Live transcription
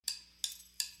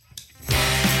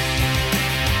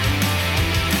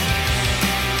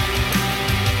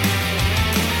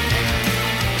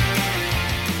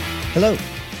Hello,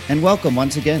 and welcome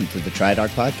once again to the TriDoc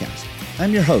Podcast.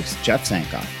 I'm your host, Jeff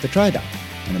Sankoff, the TriDoc,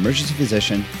 an emergency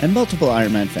physician and multiple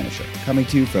Ironman finisher, coming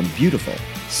to you from beautiful,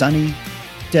 sunny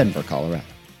Denver, Colorado.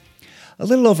 A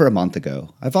little over a month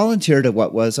ago, I volunteered at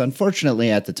what was, unfortunately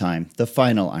at the time, the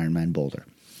final Ironman Boulder.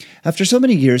 After so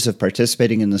many years of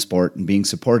participating in the sport and being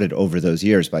supported over those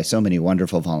years by so many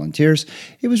wonderful volunteers,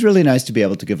 it was really nice to be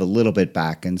able to give a little bit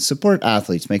back and support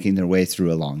athletes making their way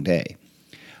through a long day.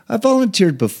 I've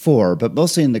volunteered before, but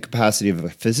mostly in the capacity of a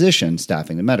physician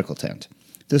staffing the medical tent.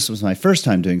 This was my first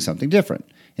time doing something different,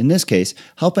 in this case,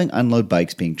 helping unload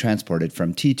bikes being transported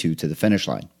from T2 to the finish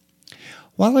line.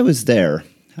 While I was there,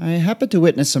 I happened to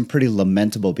witness some pretty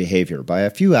lamentable behavior by a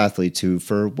few athletes who,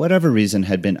 for whatever reason,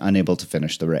 had been unable to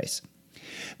finish the race.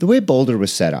 The way Boulder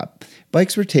was set up,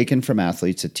 bikes were taken from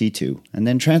athletes at T2 and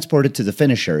then transported to the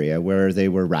finish area where they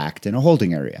were racked in a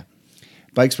holding area.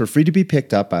 Bikes were free to be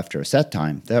picked up after a set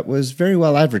time that was very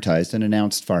well advertised and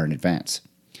announced far in advance.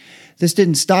 This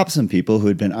didn't stop some people who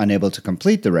had been unable to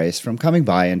complete the race from coming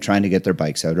by and trying to get their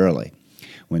bikes out early.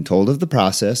 When told of the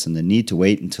process and the need to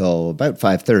wait until about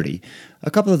 5:30,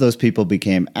 a couple of those people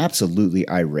became absolutely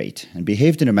irate and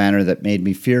behaved in a manner that made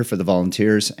me fear for the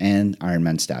volunteers and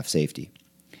Ironman staff safety.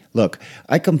 Look,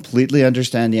 I completely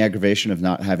understand the aggravation of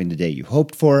not having the day you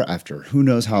hoped for after who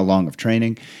knows how long of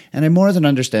training, and I more than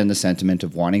understand the sentiment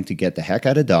of wanting to get the heck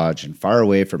out of Dodge and far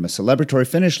away from a celebratory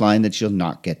finish line that you'll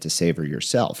not get to savor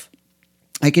yourself.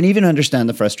 I can even understand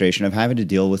the frustration of having to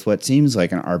deal with what seems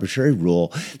like an arbitrary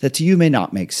rule that to you may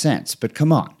not make sense, but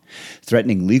come on.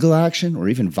 Threatening legal action or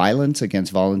even violence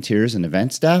against volunteers and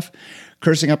event staff?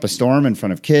 Cursing up a storm in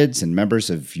front of kids and members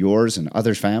of yours and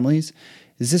others' families?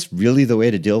 Is this really the way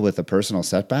to deal with a personal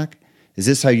setback? Is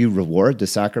this how you reward the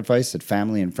sacrifice that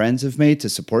family and friends have made to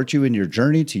support you in your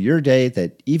journey to your day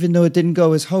that, even though it didn't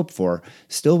go as hoped for,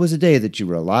 still was a day that you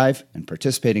were alive and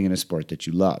participating in a sport that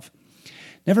you love?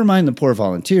 Never mind the poor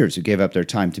volunteers who gave up their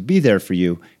time to be there for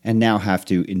you and now have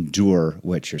to endure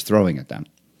what you're throwing at them.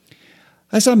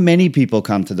 I saw many people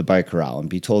come to the bike corral and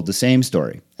be told the same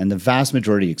story, and the vast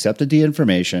majority accepted the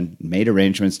information and made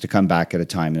arrangements to come back at a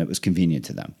time that was convenient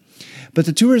to them. But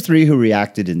the two or three who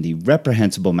reacted in the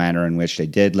reprehensible manner in which they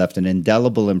did left an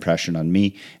indelible impression on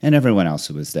me and everyone else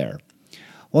who was there.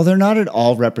 While they're not at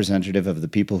all representative of the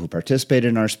people who participate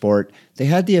in our sport, they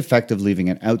had the effect of leaving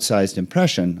an outsized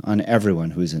impression on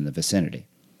everyone who is in the vicinity.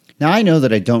 Now, I know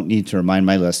that I don't need to remind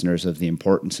my listeners of the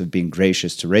importance of being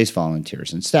gracious to race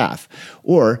volunteers and staff,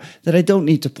 or that I don't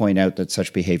need to point out that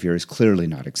such behavior is clearly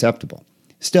not acceptable.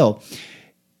 Still,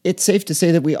 it's safe to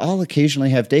say that we all occasionally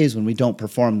have days when we don't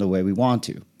perform the way we want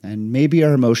to, and maybe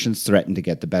our emotions threaten to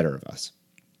get the better of us.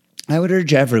 I would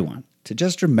urge everyone to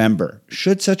just remember,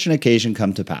 should such an occasion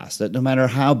come to pass, that no matter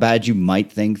how bad you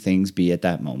might think things be at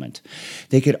that moment,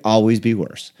 they could always be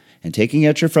worse. And taking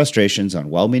out your frustrations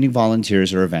on well-meaning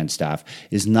volunteers or event staff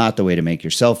is not the way to make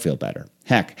yourself feel better.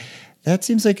 Heck, that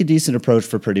seems like a decent approach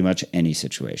for pretty much any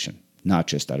situation, not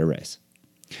just at a race.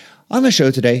 On the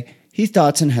show today, Heath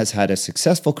Dotson has had a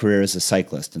successful career as a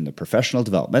cyclist in the professional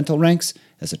developmental ranks,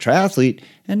 as a triathlete,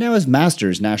 and now as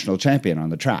Masters national champion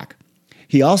on the track.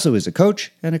 He also is a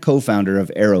coach and a co-founder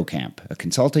of AeroCamp, a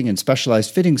consulting and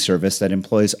specialized fitting service that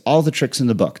employs all the tricks in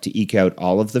the book to eke out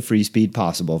all of the free speed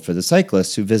possible for the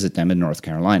cyclists who visit them in North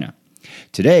Carolina.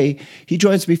 Today, he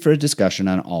joins me for a discussion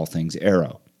on all things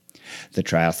aero. The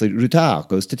triathlete Routard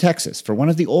goes to Texas for one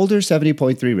of the older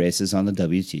 70.3 races on the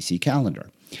WTC calendar.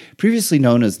 Previously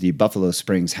known as the Buffalo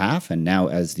Springs Half and now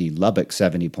as the Lubbock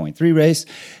 70.3 race,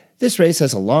 this race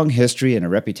has a long history and a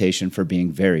reputation for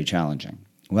being very challenging.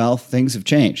 Well, things have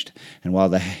changed, and while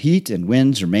the heat and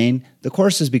winds remain, the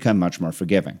course has become much more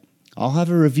forgiving. I'll have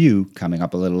a review coming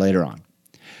up a little later on.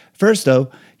 First,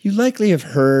 though, you likely have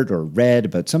heard or read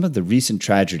about some of the recent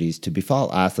tragedies to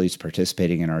befall athletes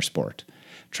participating in our sport.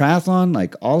 Triathlon,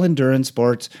 like all endurance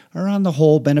sports, are on the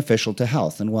whole beneficial to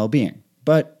health and well-being,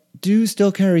 but do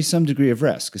still carry some degree of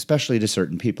risk, especially to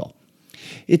certain people.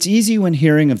 It's easy when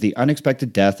hearing of the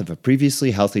unexpected death of a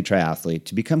previously healthy triathlete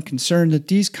to become concerned that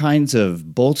these kinds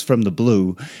of bolts from the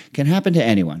blue can happen to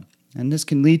anyone, and this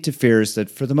can lead to fears that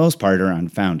for the most part are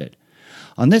unfounded.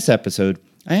 On this episode,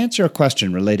 I answer a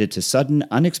question related to sudden,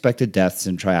 unexpected deaths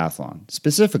in triathlon,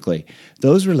 specifically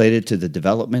those related to the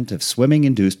development of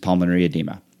swimming-induced pulmonary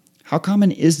edema. How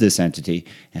common is this entity,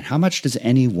 and how much does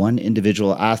any one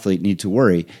individual athlete need to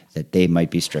worry that they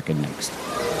might be stricken next?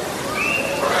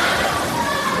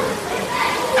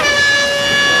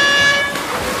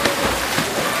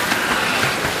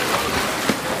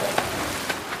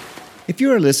 If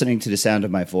you are listening to the sound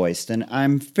of my voice, then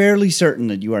I'm fairly certain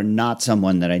that you are not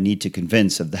someone that I need to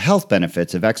convince of the health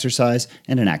benefits of exercise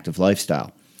and an active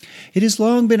lifestyle. It has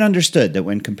long been understood that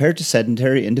when compared to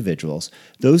sedentary individuals,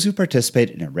 those who participate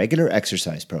in a regular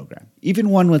exercise program, even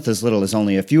one with as little as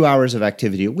only a few hours of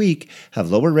activity a week, have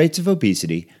lower rates of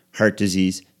obesity, heart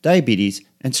disease, diabetes,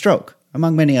 and stroke,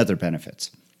 among many other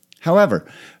benefits. However,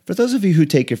 for those of you who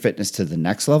take your fitness to the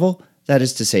next level, that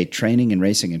is to say training and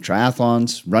racing in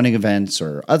triathlons, running events,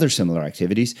 or other similar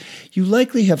activities, you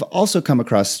likely have also come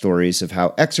across stories of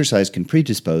how exercise can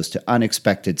predispose to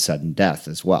unexpected sudden death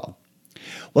as well.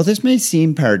 While this may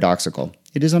seem paradoxical,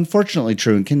 it is unfortunately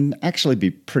true and can actually be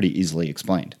pretty easily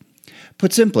explained.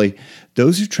 Put simply,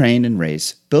 those who train and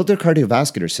race build their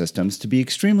cardiovascular systems to be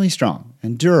extremely strong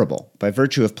and durable by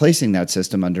virtue of placing that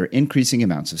system under increasing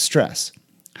amounts of stress.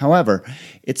 However,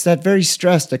 it's that very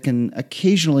stress that can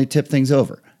occasionally tip things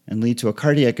over and lead to a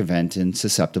cardiac event in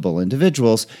susceptible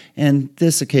individuals, and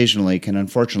this occasionally can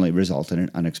unfortunately result in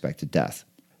an unexpected death.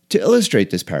 To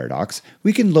illustrate this paradox,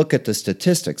 we can look at the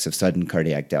statistics of sudden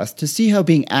cardiac death to see how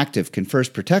being active confers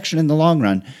protection in the long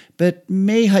run, but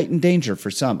may heighten danger for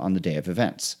some on the day of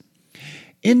events.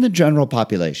 In the general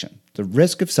population, the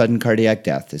risk of sudden cardiac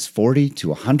death is 40 to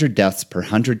 100 deaths per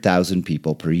 100,000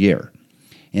 people per year.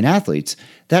 In athletes,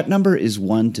 that number is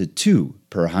 1 to 2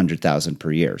 per 100,000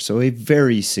 per year, so a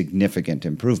very significant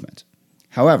improvement.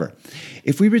 However,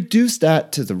 if we reduce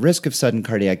that to the risk of sudden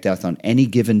cardiac death on any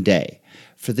given day,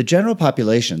 for the general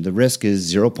population, the risk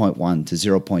is 0.1 to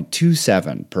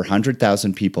 0.27 per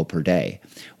 100,000 people per day,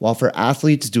 while for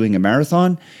athletes doing a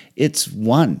marathon, it's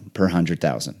 1 per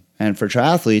 100,000, and for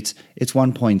triathletes, it's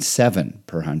 1.7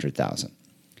 per 100,000.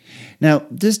 Now,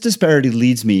 this disparity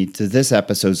leads me to this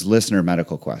episode's listener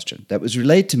medical question that was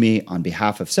relayed to me on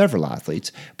behalf of several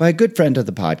athletes by a good friend of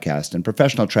the podcast and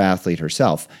professional triathlete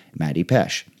herself, Maddie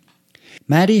Pesch.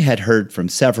 Maddie had heard from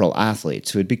several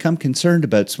athletes who had become concerned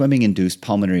about swimming-induced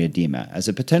pulmonary edema as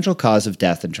a potential cause of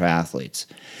death in triathletes.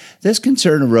 This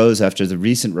concern arose after the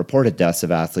recent reported deaths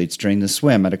of athletes during the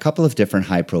swim at a couple of different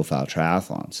high-profile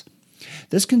triathlons.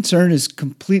 This concern is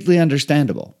completely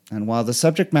understandable, and while the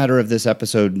subject matter of this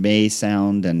episode may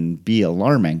sound and be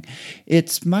alarming,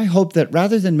 it's my hope that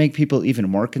rather than make people even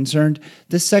more concerned,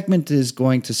 this segment is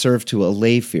going to serve to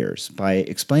allay fears by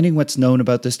explaining what's known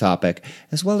about this topic,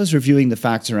 as well as reviewing the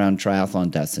facts around triathlon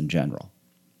deaths in general.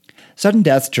 Sudden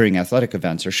deaths during athletic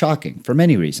events are shocking for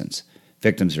many reasons.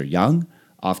 Victims are young,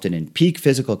 often in peak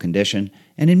physical condition,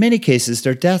 and in many cases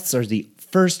their deaths are the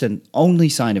first and only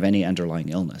sign of any underlying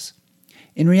illness.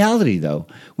 In reality, though,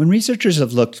 when researchers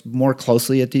have looked more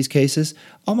closely at these cases,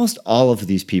 almost all of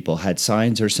these people had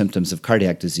signs or symptoms of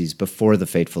cardiac disease before the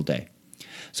fateful day.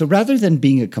 So rather than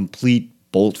being a complete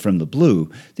bolt from the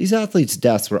blue, these athletes'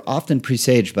 deaths were often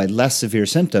presaged by less severe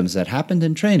symptoms that happened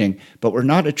in training but were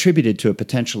not attributed to a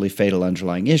potentially fatal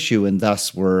underlying issue and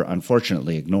thus were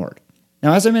unfortunately ignored.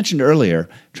 Now, as I mentioned earlier,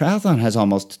 triathlon has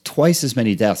almost twice as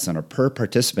many deaths on a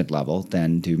per-participant level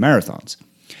than do marathons.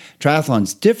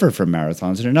 Triathlons differ from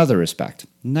marathons in another respect,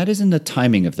 and that is in the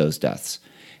timing of those deaths.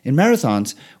 In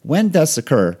marathons, when deaths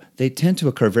occur, they tend to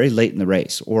occur very late in the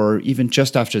race, or even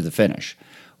just after the finish,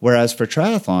 whereas for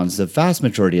triathlons, the vast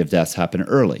majority of deaths happen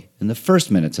early, in the first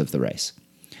minutes of the race.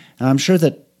 And I'm sure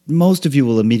that most of you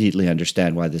will immediately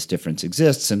understand why this difference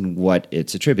exists and what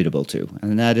it's attributable to,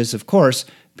 and that is, of course,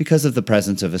 because of the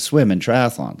presence of a swim in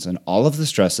triathlons and all of the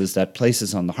stresses that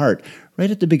places on the heart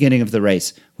right at the beginning of the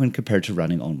race when compared to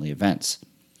running-only events.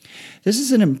 This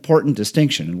is an important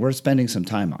distinction and worth spending some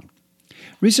time on.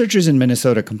 Researchers in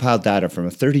Minnesota compiled data from a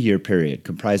 30-year period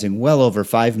comprising well over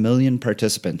 5 million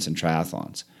participants in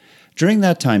triathlons. During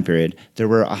that time period, there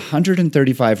were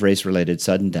 135 race-related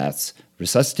sudden deaths,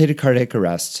 resuscitated cardiac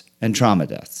arrests, and trauma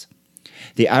deaths.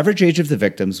 The average age of the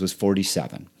victims was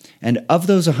 47, and of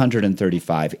those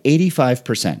 135,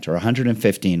 85%, or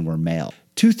 115, were male.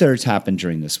 2/3 happened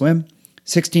during the swim,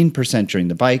 16% during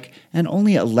the bike, and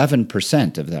only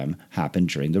 11% of them happened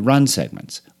during the run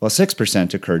segments, while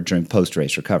 6% occurred during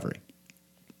post-race recovery.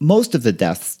 Most of the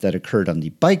deaths that occurred on the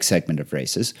bike segment of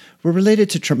races were related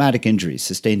to traumatic injuries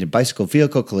sustained in bicycle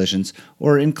vehicle collisions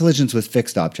or in collisions with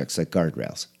fixed objects like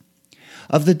guardrails.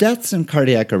 Of the deaths and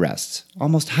cardiac arrests,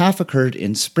 almost half occurred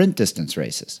in sprint distance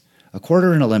races, a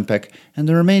quarter in Olympic, and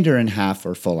the remainder in half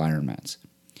or full Ironmans.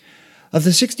 Of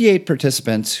the 68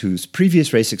 participants whose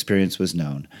previous race experience was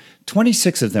known,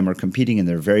 26 of them were competing in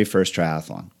their very first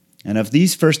triathlon. And of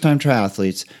these first-time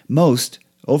triathletes, most,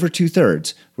 over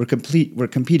 2/3, were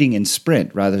competing in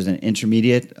sprint rather than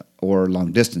intermediate or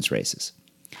long-distance races.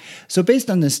 So based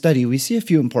on this study, we see a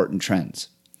few important trends.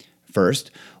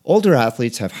 First, older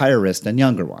athletes have higher risk than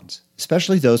younger ones,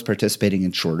 especially those participating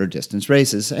in shorter distance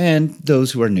races and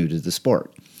those who are new to the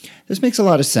sport. This makes a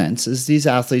lot of sense, as these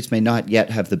athletes may not yet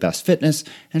have the best fitness,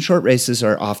 and short races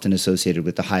are often associated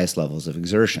with the highest levels of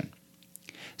exertion.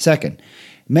 Second,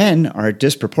 men are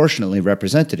disproportionately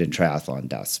represented in triathlon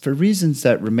deaths for reasons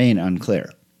that remain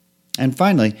unclear. And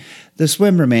finally, the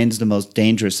swim remains the most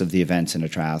dangerous of the events in a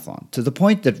triathlon, to the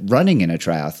point that running in a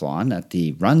triathlon at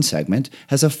the run segment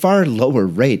has a far lower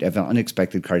rate of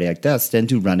unexpected cardiac deaths than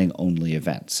do running-only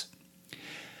events.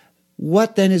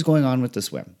 What then is going on with the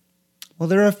swim? Well,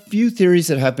 there are a few theories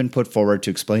that have been put forward to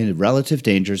explain the relative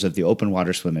dangers of the open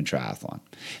water swim in triathlon.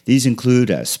 These include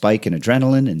a spike in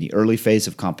adrenaline in the early phase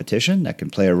of competition that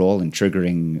can play a role in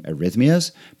triggering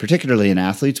arrhythmias, particularly in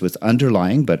athletes with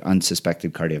underlying but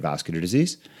unsuspected cardiovascular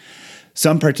disease.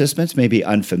 Some participants may be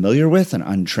unfamiliar with and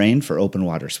untrained for open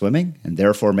water swimming, and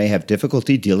therefore may have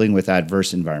difficulty dealing with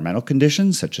adverse environmental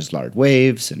conditions such as large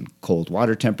waves and cold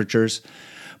water temperatures.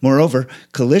 Moreover,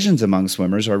 collisions among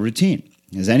swimmers are routine,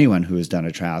 as anyone who has done a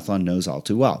triathlon knows all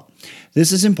too well.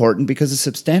 This is important because a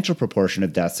substantial proportion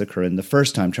of deaths occur in the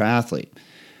first-time triathlete.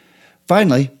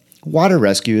 Finally, water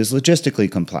rescue is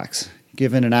logistically complex,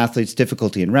 given an athlete's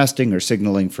difficulty in resting or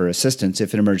signaling for assistance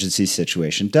if an emergency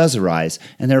situation does arise,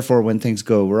 and therefore when things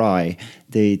go awry,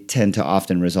 they tend to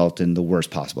often result in the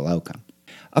worst possible outcome.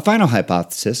 A final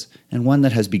hypothesis, and one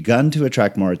that has begun to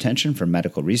attract more attention from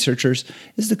medical researchers,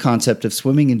 is the concept of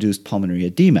swimming-induced pulmonary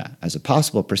edema as a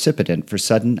possible precipitant for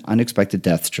sudden, unexpected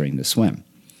deaths during the swim.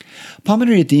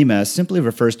 Pulmonary edema simply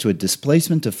refers to a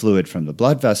displacement of fluid from the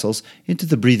blood vessels into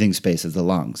the breathing space of the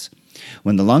lungs.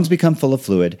 When the lungs become full of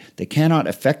fluid, they cannot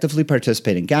effectively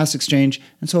participate in gas exchange,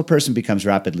 and so a person becomes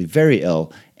rapidly very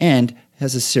ill and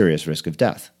has a serious risk of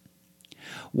death.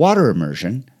 Water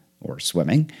immersion, or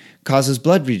swimming, causes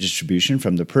blood redistribution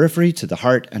from the periphery to the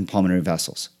heart and pulmonary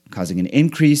vessels, causing an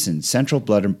increase in central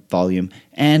blood volume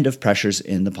and of pressures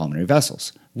in the pulmonary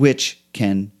vessels, which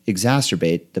can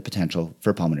exacerbate the potential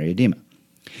for pulmonary edema.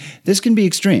 This can be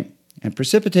extreme and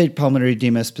precipitate pulmonary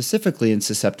edema specifically in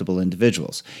susceptible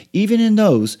individuals, even in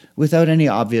those without any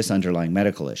obvious underlying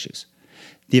medical issues.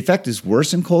 The effect is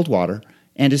worse in cold water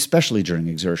and especially during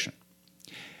exertion.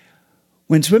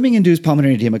 When swimming-induced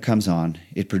pulmonary edema comes on,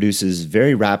 it produces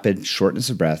very rapid shortness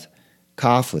of breath,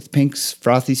 cough with pink,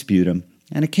 frothy sputum,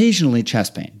 and occasionally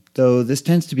chest pain, though this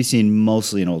tends to be seen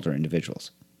mostly in older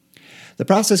individuals. The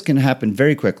process can happen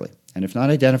very quickly, and if not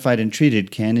identified and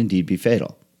treated, can indeed be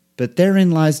fatal. But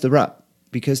therein lies the rub,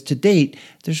 because to date,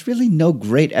 there's really no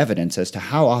great evidence as to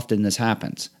how often this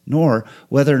happens, nor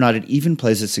whether or not it even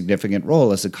plays a significant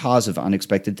role as a cause of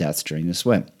unexpected deaths during the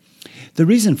swim. The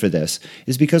reason for this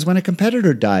is because when a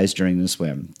competitor dies during the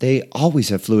swim, they always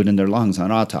have fluid in their lungs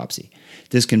on autopsy.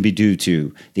 This can be due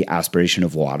to the aspiration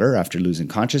of water after losing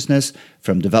consciousness,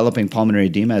 from developing pulmonary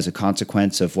edema as a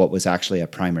consequence of what was actually a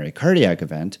primary cardiac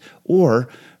event, or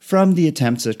from the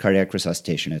attempts at cardiac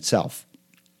resuscitation itself.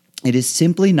 It is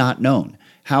simply not known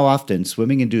how often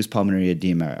swimming-induced pulmonary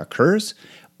edema occurs,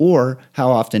 or how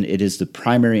often it is the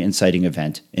primary inciting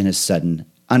event in a sudden,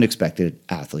 unexpected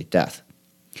athlete death.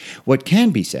 What can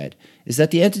be said is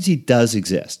that the entity does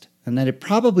exist, and that it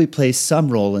probably plays some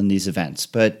role in these events,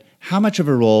 but how much of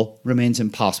a role remains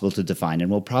impossible to define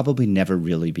and will probably never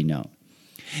really be known.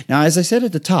 Now, as I said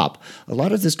at the top, a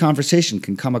lot of this conversation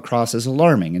can come across as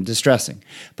alarming and distressing,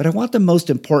 but I want the most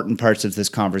important parts of this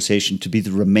conversation to be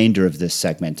the remainder of this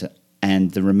segment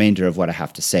and the remainder of what I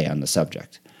have to say on the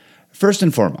subject. First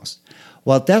and foremost,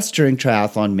 while deaths during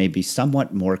triathlon may be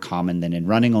somewhat more common than in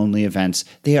running-only events,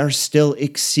 they are still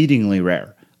exceedingly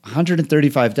rare.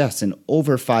 135 deaths in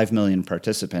over 5 million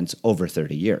participants over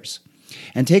 30 years.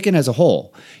 And taken as a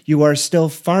whole, you are still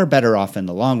far better off in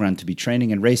the long run to be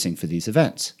training and racing for these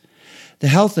events. The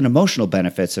health and emotional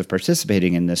benefits of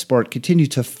participating in this sport continue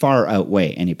to far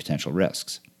outweigh any potential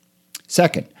risks.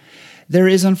 Second, there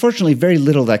is unfortunately very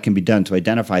little that can be done to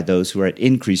identify those who are at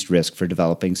increased risk for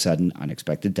developing sudden,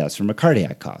 unexpected deaths from a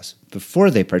cardiac cause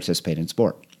before they participate in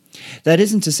sport. That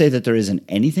isn't to say that there isn't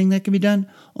anything that can be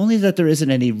done, only that there isn't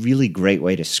any really great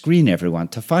way to screen everyone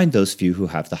to find those few who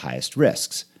have the highest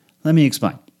risks. Let me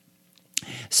explain.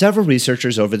 Several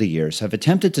researchers over the years have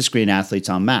attempted to screen athletes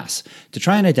en masse to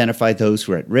try and identify those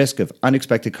who are at risk of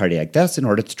unexpected cardiac deaths in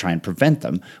order to try and prevent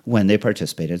them when they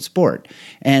participate in sport.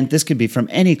 And this could be from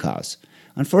any cause.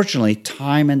 Unfortunately,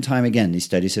 time and time again, these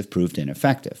studies have proved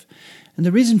ineffective. And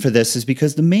the reason for this is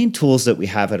because the main tools that we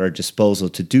have at our disposal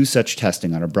to do such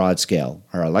testing on a broad scale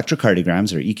are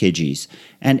electrocardiograms, or EKGs,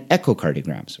 and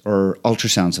echocardiograms, or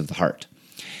ultrasounds of the heart.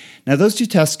 Now, those two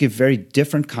tests give very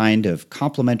different kind of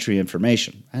complementary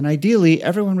information, and ideally,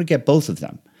 everyone would get both of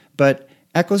them. But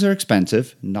Echoes are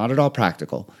expensive, not at all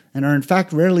practical, and are in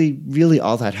fact rarely really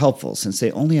all that helpful since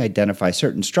they only identify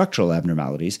certain structural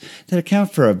abnormalities that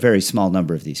account for a very small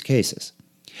number of these cases.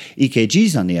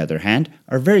 EKGs, on the other hand,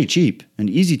 are very cheap and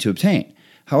easy to obtain.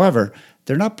 However,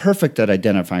 they're not perfect at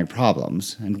identifying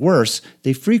problems, and worse,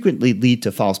 they frequently lead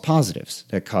to false positives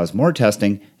that cause more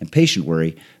testing and patient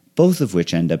worry, both of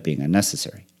which end up being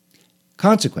unnecessary.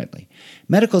 Consequently,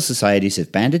 medical societies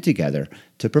have banded together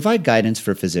to provide guidance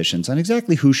for physicians on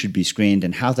exactly who should be screened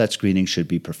and how that screening should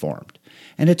be performed.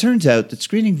 And it turns out that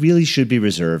screening really should be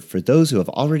reserved for those who have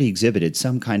already exhibited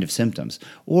some kind of symptoms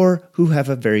or who have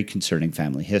a very concerning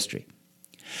family history.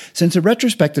 Since a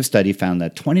retrospective study found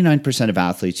that 29% of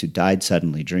athletes who died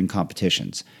suddenly during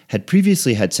competitions had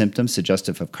previously had symptoms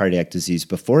suggestive of cardiac disease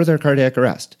before their cardiac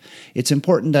arrest, it's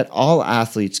important that all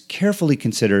athletes carefully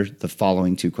consider the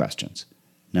following 2 questions.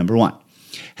 Number 1,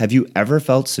 have you ever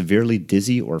felt severely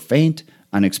dizzy or faint,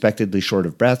 unexpectedly short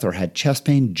of breath, or had chest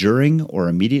pain during or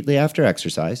immediately after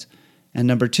exercise? And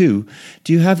number 2,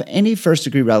 do you have any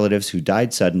first-degree relatives who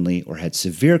died suddenly or had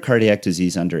severe cardiac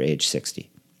disease under age 60?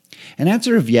 An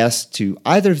answer of yes to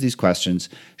either of these questions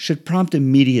should prompt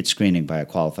immediate screening by a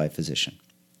qualified physician.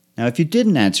 Now, if you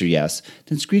didn't answer yes,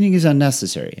 then screening is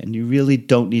unnecessary, and you really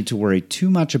don't need to worry too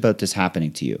much about this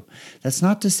happening to you. That's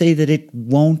not to say that it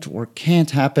won't or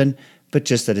can't happen, but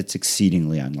just that it's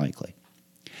exceedingly unlikely.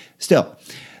 Still,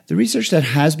 the research that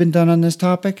has been done on this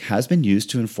topic has been used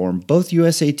to inform both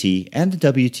USAT and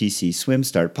the WTC swim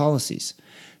start policies.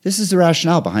 This is the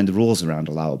rationale behind the rules around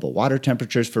allowable water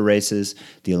temperatures for races,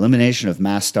 the elimination of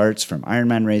mass starts from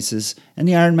Ironman races, and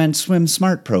the Ironman Swim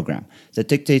Smart program that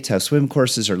dictates how swim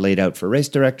courses are laid out for race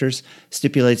directors,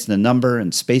 stipulates the number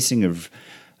and spacing of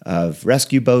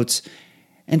rescue boats,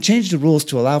 and changed the rules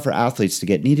to allow for athletes to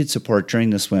get needed support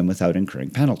during the swim without incurring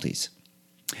penalties.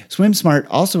 Swim Smart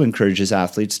also encourages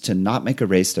athletes to not make a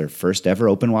race their first ever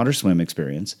open water swim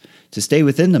experience, to stay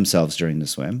within themselves during the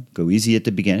swim, go easy at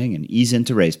the beginning and ease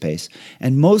into race pace,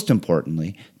 and most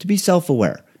importantly, to be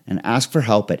self-aware and ask for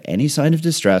help at any sign of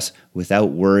distress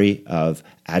without worry of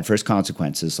adverse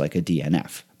consequences like a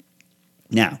DNF.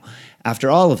 Now, after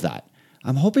all of that,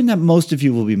 I'm hoping that most of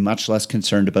you will be much less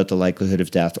concerned about the likelihood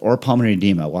of death or pulmonary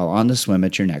edema while on the swim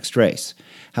at your next race.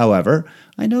 However,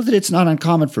 I know that it's not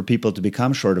uncommon for people to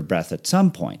become short of breath at some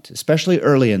point, especially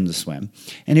early in the swim,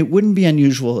 and it wouldn't be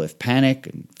unusual if panic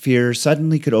and fear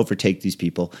suddenly could overtake these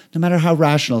people, no matter how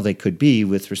rational they could be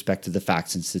with respect to the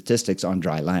facts and statistics on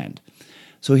dry land.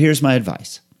 So here's my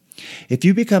advice. If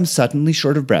you become suddenly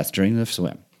short of breath during the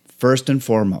swim, first and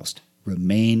foremost,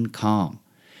 remain calm.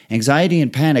 Anxiety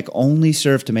and panic only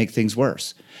serve to make things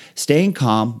worse. Staying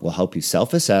calm will help you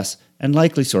self-assess and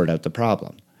likely sort out the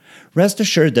problem. Rest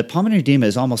assured that pulmonary edema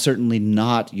is almost certainly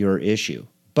not your issue.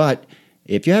 But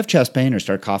if you have chest pain or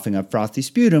start coughing up frothy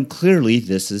sputum, clearly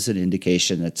this is an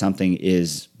indication that something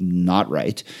is not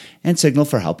right and signal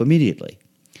for help immediately.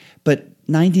 But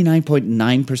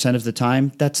 99.9% of the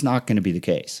time, that's not going to be the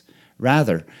case.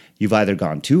 Rather, you've either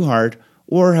gone too hard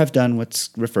or have done what's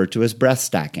referred to as breath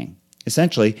stacking.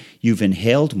 Essentially, you've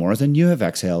inhaled more than you have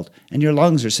exhaled, and your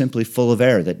lungs are simply full of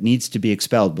air that needs to be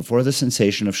expelled before the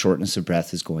sensation of shortness of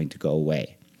breath is going to go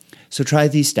away. So try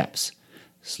these steps.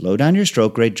 Slow down your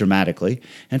stroke rate dramatically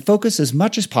and focus as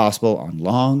much as possible on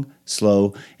long,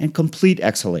 slow, and complete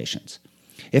exhalations.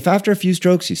 If after a few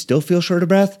strokes you still feel short of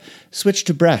breath, switch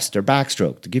to breast or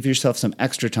backstroke to give yourself some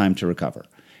extra time to recover.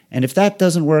 And if that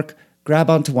doesn't work, grab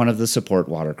onto one of the support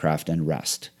watercraft and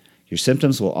rest. Your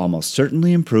symptoms will almost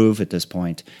certainly improve at this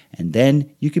point, and then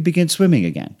you can begin swimming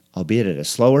again, albeit at a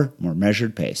slower, more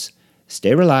measured pace.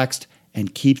 Stay relaxed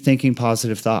and keep thinking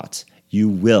positive thoughts. You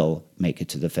will make it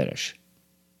to the finish.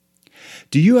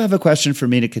 Do you have a question for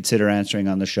me to consider answering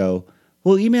on the show?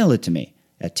 Well, email it to me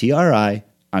at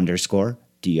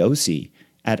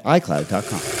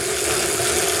tri_doc@icloud.com.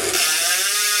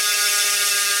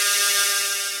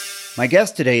 My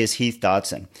guest today is Heath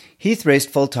Dodson. Heath raced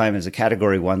full-time as a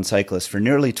Category 1 cyclist for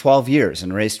nearly 12 years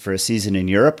and raced for a season in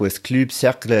Europe with Club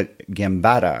Cercle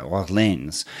Gambetta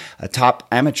Orléans, a top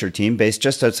amateur team based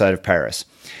just outside of Paris.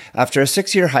 After a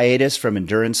 6-year hiatus from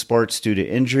endurance sports due to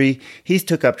injury, Heath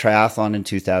took up triathlon in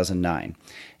 2009.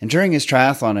 And during his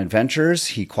triathlon adventures,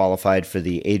 he qualified for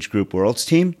the Age Group Worlds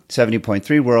Team,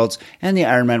 70.3 Worlds, and the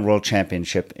Ironman World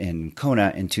Championship in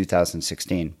Kona in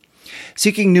 2016.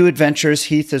 Seeking new adventures,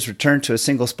 Heath has returned to a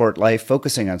single-sport life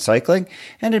focusing on cycling,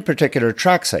 and in particular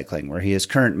track cycling, where he is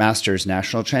current Masters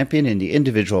national champion in the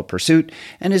individual pursuit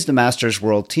and is the Masters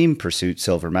World Team Pursuit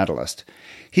silver medalist.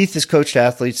 Heath has coached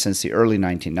athletes since the early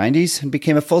 1990s and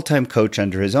became a full-time coach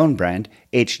under his own brand,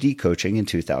 HD Coaching, in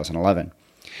 2011.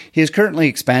 He has currently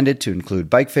expanded to include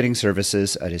bike fitting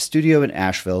services at his studio in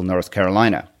Asheville, North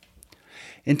Carolina.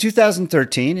 In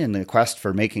 2013, in the quest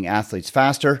for making athletes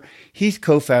faster, Heath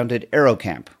co-founded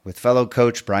AeroCamp with fellow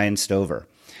coach Brian Stover.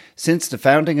 Since the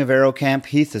founding of AeroCamp,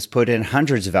 Heath has put in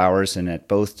hundreds of hours in at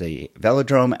both the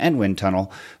velodrome and wind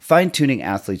tunnel, fine-tuning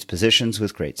athletes' positions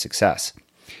with great success.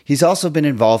 He's also been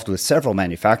involved with several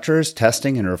manufacturers,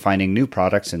 testing and refining new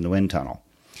products in the wind tunnel.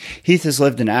 Heath has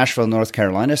lived in Asheville, North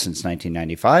Carolina since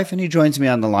 1995, and he joins me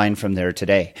on the line from there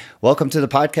today. Welcome to the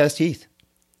podcast, Heath.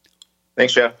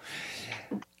 Thanks, Jeff.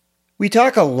 We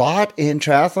talk a lot in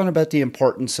triathlon about the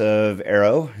importance of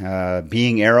aero,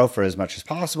 being aero for as much as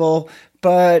possible,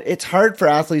 but it's hard for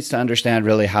athletes to understand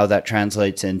really how that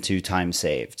translates into time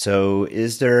saved. So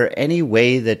is there any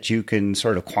way that you can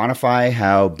sort of quantify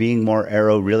how being more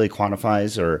aero really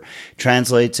quantifies or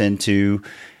translates into,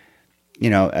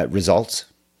 results?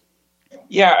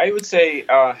 Yeah, I would say,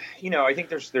 I think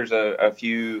there's a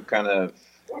few kind of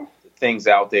things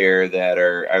out there that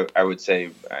are, I would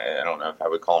say, I don't know if I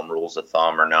would call them rules of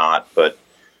thumb or not, but,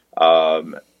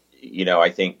 I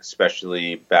think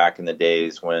especially back in the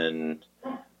days when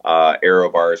aero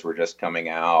bars were just coming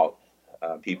out,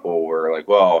 people were like,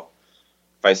 well,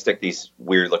 if I stick these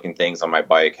weird looking things on my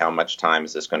bike, how much time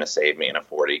is this going to save me in a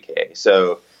 40K?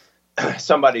 So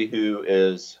somebody who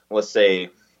is, let's say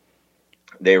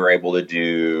they were able to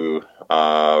do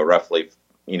roughly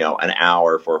an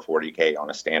hour for a 40K on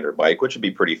a standard bike, which would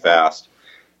be pretty fast.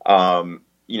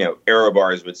 Aero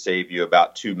bars would save you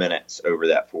about 2 minutes over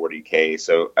that 40K.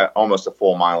 So almost a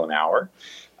full mile an hour,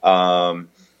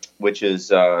 which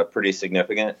is pretty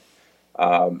significant.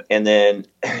 And then,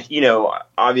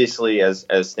 obviously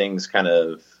as things kind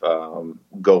of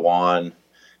go on,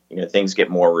 things get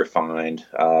more refined.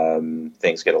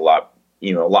 Things get a lot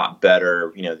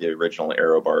better. The original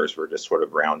aero bars were just sort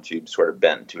of round tubes, sort of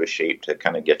bent to a shape to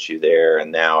kind of get you there.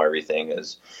 And now everything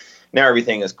is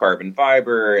carbon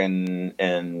fiber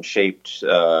and shaped,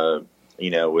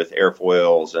 with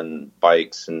airfoils and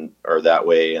bikes or that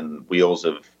way. And wheels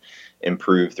have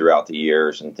improved throughout the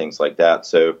years and things like that.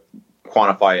 So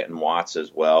quantify it in watts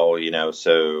as well,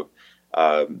 so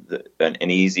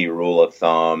an easy rule of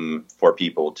thumb for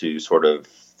people to sort of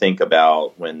think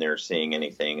about when they're seeing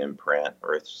anything in print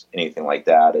or anything like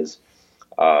that is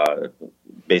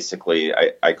basically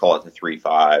I call it the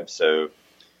 3-5. So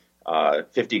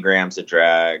 50 grams of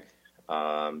drag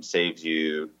saves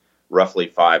you roughly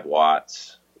 5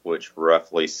 watts, which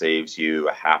roughly saves you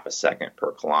a half a second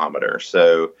per kilometer.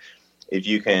 So if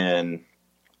you can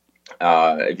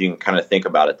kind of think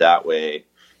about it that way,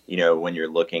 when you're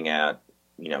looking at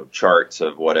charts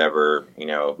of whatever,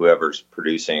 whoever's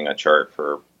producing a chart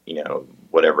for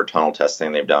whatever tunnel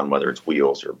testing they've done, whether it's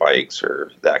wheels or bikes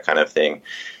or that kind of thing,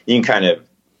 you can kind of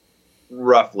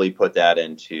roughly put that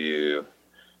into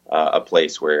a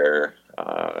place where,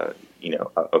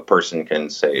 a person can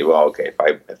say, well, okay,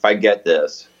 if I get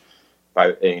this,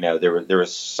 there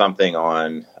was something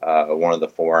on one of the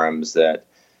forums that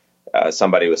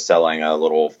somebody was selling a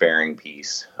little fairing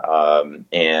piece,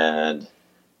 and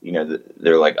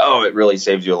they're like, oh, it really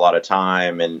saves you a lot of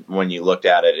time. And when you looked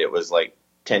at it, it was like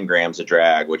 10 grams of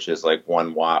drag, which is like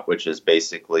 1 watt, which is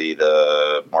basically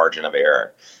the margin of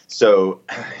error. So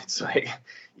it's like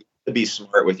to be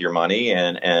smart with your money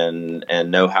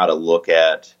and know how to look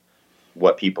at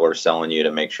what people are selling you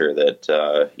to make sure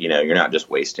that, you're not just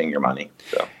wasting your money.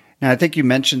 So. Now, I think you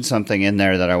mentioned something in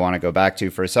there that I want to go back to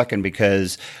for a second,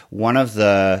 because one of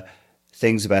the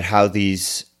things about how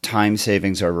these time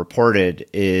savings are reported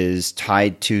is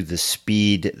tied to the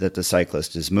speed that the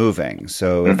cyclist is moving.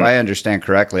 So if I understand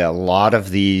correctly, a lot of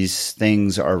these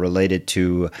things are related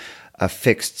to a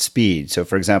fixed speed. So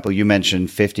for example, you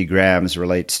mentioned 50 grams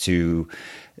relates to,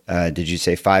 did you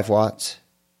say 5 watts?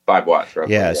 5 watts,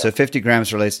 roughly. Yeah, so 50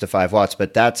 grams relates to 5 watts,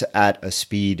 but that's at a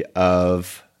speed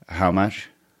of how much?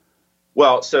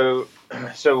 Well, so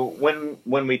when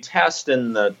we test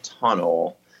in the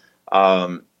tunnel,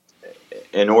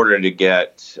 in order to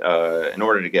get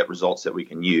results that we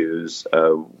can use,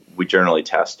 we generally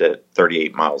test at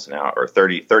 38 miles an hour or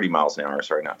 30 miles an hour.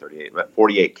 Sorry, not 38, but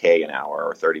 48K an hour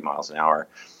or 30 miles an hour.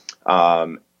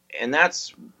 And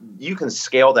you can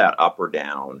scale that up or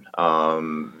down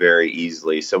very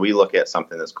easily. So we look at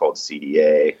something that's called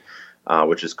CDA,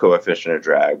 which is coefficient of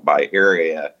drag by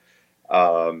area.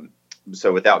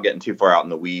 So without getting too far out in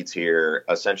the weeds here,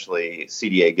 essentially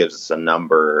CDA gives us a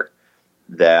number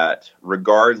that,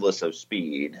 regardless of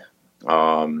speed,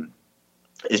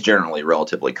 is generally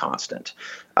relatively constant.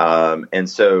 And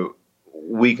so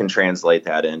we can translate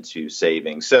that into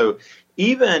savings. So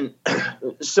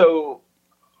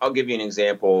I'll give you an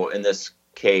example in this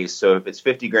case, so if it's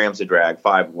 50 grams of drag,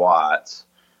 5 watts,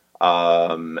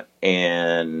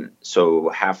 and so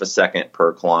half a second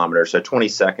per kilometer, so 20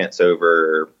 seconds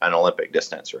over an Olympic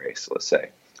distance race, let's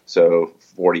say, so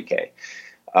 40K.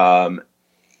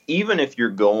 Even if you're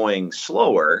going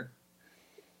slower,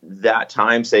 that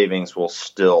time savings will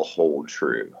still hold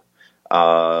true.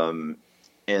 And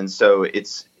so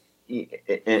it's,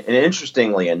 and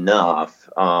interestingly enough,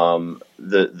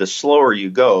 the slower you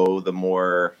go, the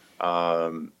more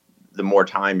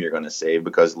time you're going to save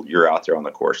because you're out there on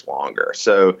the course longer.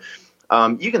 So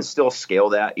you can still scale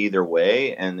that either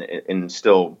way and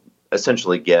still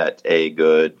essentially get a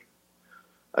good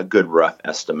rough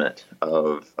estimate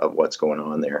of what's going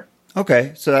on there.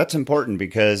 Okay, so that's important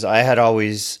because I had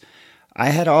always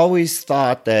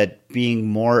thought that being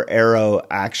more aero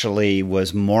actually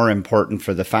was more important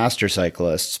for the faster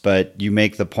cyclists, but you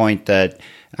make the point that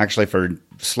actually for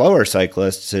slower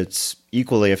cyclists, it's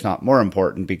equally, if not more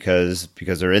important, because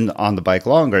they're on the bike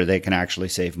longer, they can actually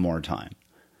save more time.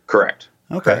 Correct.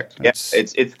 Okay. Correct. Yeah,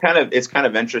 it's kind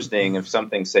of interesting if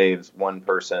something saves one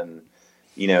person,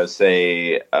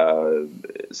 say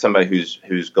somebody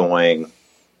who's going.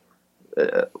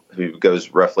 Who goes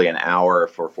roughly an hour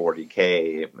for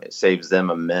 40K, it saves them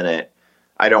a minute.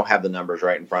 I don't have the numbers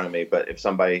right in front of me, but if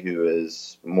somebody who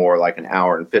is more like an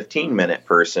hour and 15-minute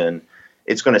person,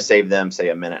 it's going to save them, say,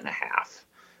 a minute and a half.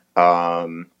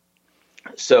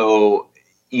 So,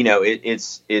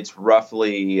 it's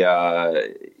roughly,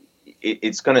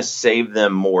 it's going to save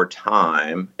them more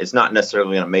time. It's not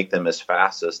necessarily going to make them as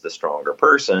fast as the stronger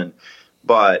person,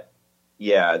 but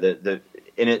yeah,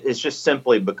 and it's just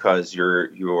simply because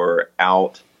you're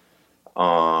out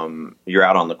on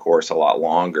the course a lot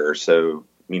longer. So,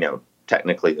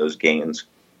 technically those gains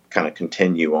kind of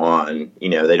continue on.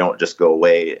 They don't just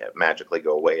magically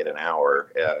go away at an hour.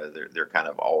 They're kind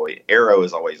of always, aero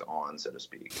is always on, so to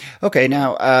speak. Okay.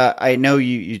 Now, I know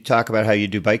you talk about how you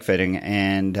do bike fitting,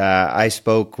 and I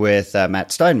spoke with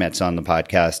Matt Steinmetz on the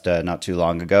podcast not too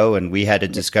long ago, and we had a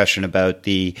discussion about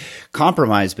the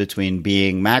compromise between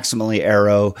being maximally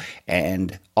aero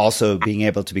and also being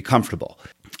able to be comfortable.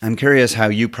 I'm curious how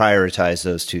you prioritize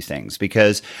those two things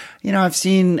because, I've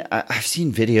seen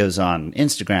videos on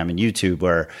Instagram and YouTube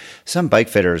where some bike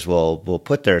fitters will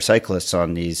put their cyclists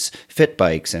on these fit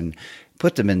bikes and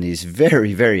put them in these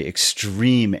very, very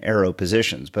extreme aero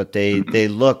positions, but they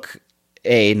look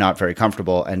A, not very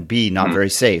comfortable, and B, not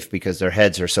very safe because their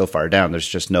heads are so far down. There's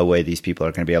just no way these people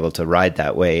are going to be able to ride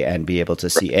that way and be able to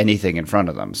see anything in front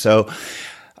of them. So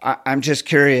I'm just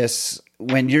curious,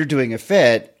 when you're doing a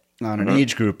fit on an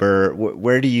age grouper,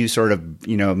 where do you sort of,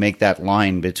 make that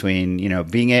line between,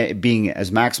 being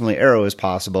as maximally aero as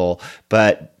possible,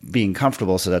 but being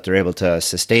comfortable so that they're able to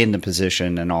sustain the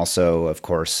position and also, of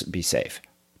course, be safe?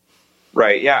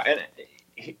 Right. Yeah.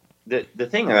 And the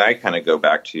thing that I kind of go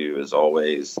back to is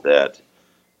always that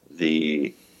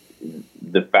the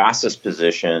fastest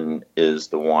position is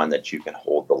the one that you can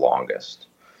hold the longest.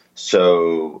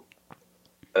 So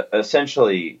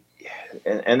essentially,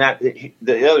 and that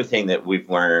the other thing that we've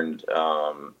learned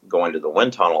going to the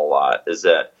wind tunnel a lot is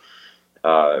that,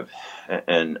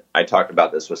 and I talked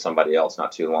about this with somebody else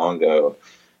not too long ago,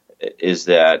 is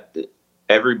that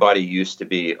everybody used to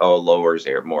be, lower's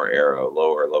more aero,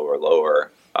 lower.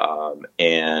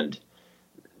 And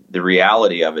the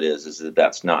reality of it is that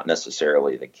that's not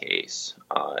necessarily the case.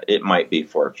 It might be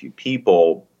for a few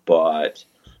people, but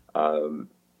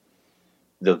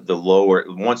the lower,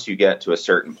 once you get to a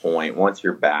certain point, once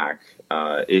you're back,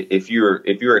 if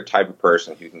you're a type of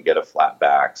person who can get a flat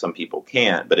back, some people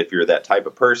can't, but if you're that type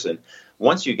of person,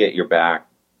 once you get your back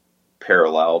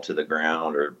parallel to the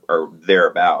ground or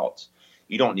thereabouts,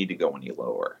 you don't need to go any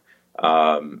lower.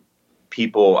 I've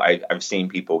seen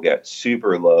people get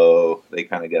super low. They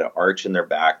kind of get an arch in their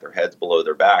back, their head's below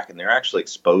their back, and they're actually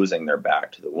exposing their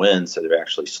back to the wind, so they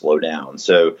actually slow down.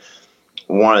 So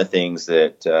one of the things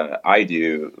that I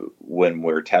do when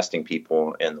we're testing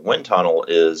people in the wind tunnel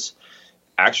is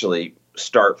actually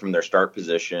start from their start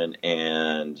position.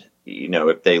 And,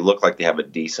 if they look like they have a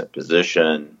decent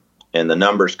position and the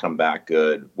numbers come back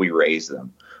good, we raise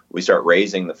them. We start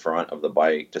raising the front of the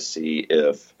bike to see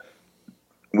if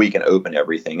we can open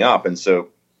everything up. And so,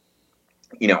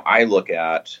 I look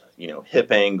at,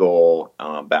 hip angle,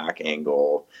 back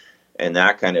angle, and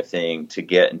that kind of thing to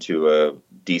get into a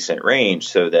decent range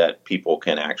so that people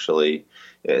can actually,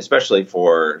 especially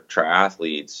for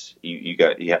triathletes, you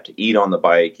have to eat on the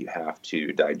bike, you have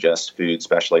to digest food,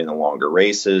 especially in the longer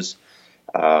races,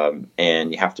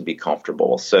 and you have to be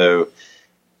comfortable. So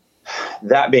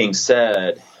that being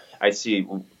said, I've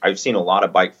seen a lot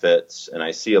of bike fits, and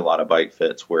I see a lot of bike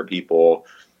fits where people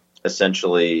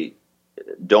essentially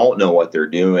don't know what they're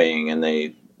doing, and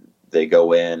they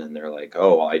go in and they're like,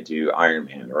 oh, I do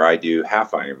Ironman or I do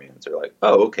half Ironmans. They're like,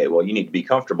 oh, okay, well, you need to be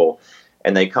comfortable.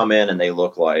 And they come in and they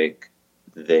look like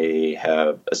they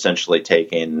have essentially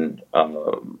taken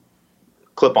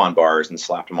clip-on bars and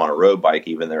slapped them on a road bike,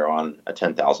 even they're on a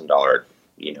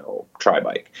 $10,000, tri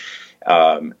bike.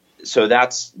 So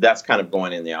that's kind of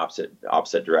going in the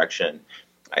opposite direction.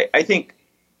 I think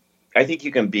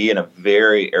you can be in a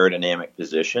very aerodynamic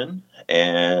position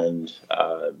and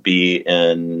be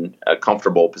in a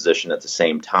comfortable position at the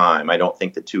same time. I don't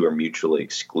think the two are mutually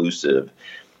exclusive.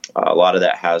 A lot of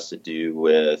that has to do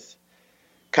with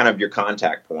kind of your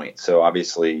contact point. So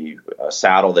obviously a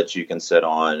saddle that you can sit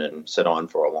on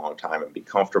for a long time and be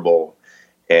comfortable,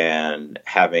 and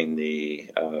having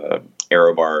the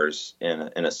aero bars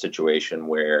in a situation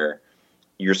where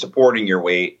you're supporting your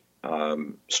weight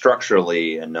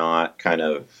structurally and not kind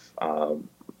of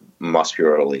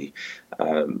muscularly,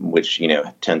 which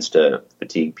tends to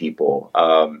fatigue people.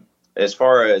 As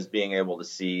far as being able to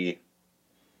see,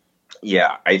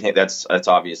 I think that's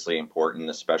obviously important.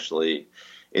 Especially,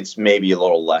 it's maybe a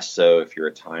little less so if you're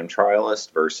a time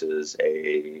trialist versus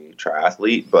a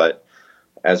triathlete. But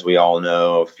as we all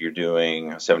know, if you're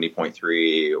doing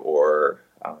 70.3 or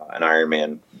an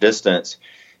Ironman distance,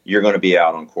 you're going to be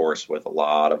out on course with a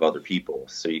lot of other people.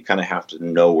 So you kind of have to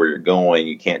know where you're going.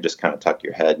 You can't just kind of tuck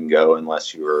your head and go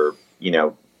unless you're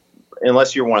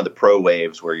one of the pro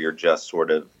waves where you're just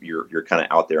sort of, you're kind of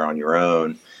out there on your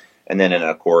own. And then in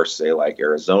a course, say like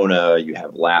Arizona, you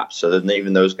have laps. So then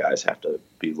even those guys have to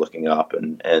be looking up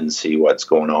and see what's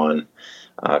going on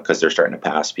because they're starting to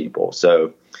pass people.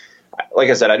 So like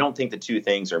I said, I don't think the two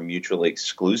things are mutually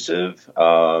exclusive.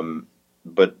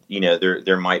 But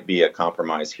there might be a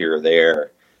compromise here or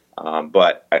there.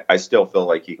 But I still feel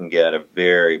like you can get a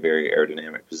very, very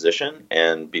aerodynamic position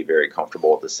and be very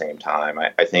comfortable at the same time.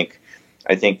 I think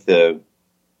the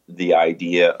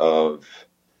idea of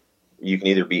you can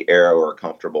either be aero or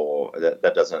comfortable,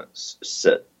 that doesn't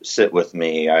sit with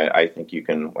me. I think you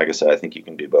can, like I said, I think you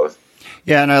can do both.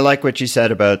 Yeah, and I like what you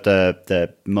said about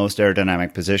the most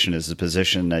aerodynamic position is the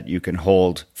position that you can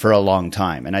hold for a long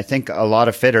time. And I think a lot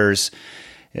of fitters,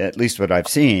 at least what I've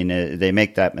seen, they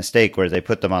make that mistake where they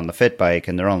put them on the fit bike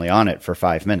and they're only on it for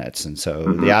 5 minutes. And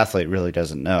so the athlete really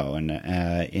doesn't know. And,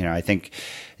 I think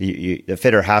the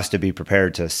fitter has to be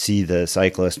prepared to see the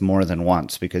cyclist more than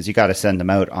once, because you got to send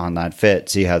them out on that fit,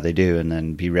 see how they do, and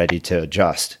then be ready to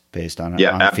adjust based on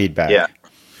feedback. Yeah,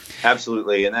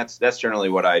 absolutely. And that's generally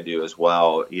what I do as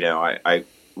well. I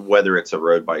whether it's a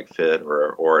road bike fit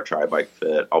or a tri bike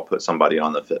fit, I'll put somebody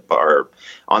on the fit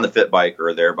bike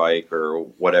or their bike or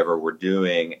whatever we're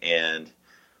doing, and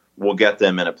we'll get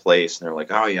them in a place and they're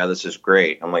like, oh yeah, this is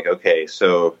great. I'm like, okay,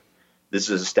 so this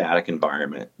is a static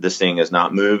environment. This thing is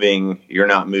not moving. You're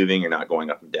not moving. You're not going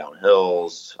up and down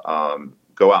hills.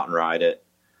 Go out and ride it.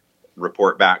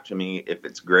 Report back to me. If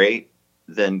it's great,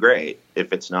 then great.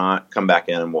 If it's not, come back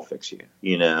in and we'll fix you,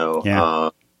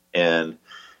 and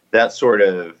that sort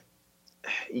of,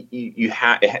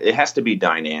 it has to be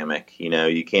dynamic.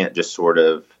 You can't just sort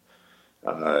of,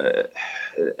 and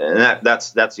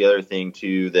that's the other thing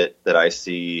too, that I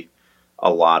see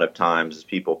a lot of times is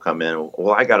people come in,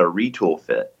 well, I got a retool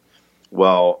fit.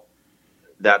 Well,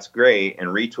 that's great. And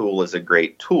retool is a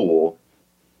great tool.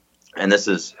 And this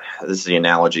is the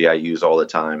analogy I use all the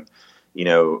time.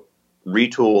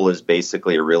 Retool is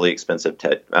basically a really expensive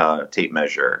tape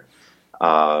measure.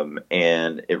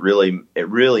 And it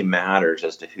really matters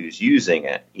as to who's using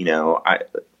it.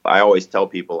 I always tell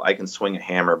people I can swing a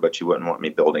hammer, but you wouldn't want me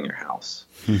building your house.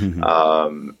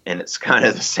 And it's kind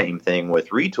of the same thing with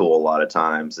retool. A lot of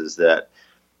times is that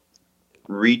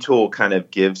retool kind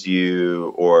of gives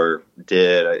you, or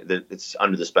it's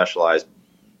under the Specialized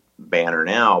banner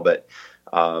now, but,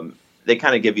 they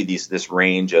kind of give you this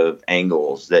range of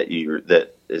angles that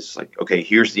is like, okay,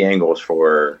 here's the angles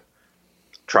for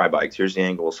tri bikes. Here's the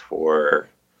angles for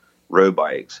road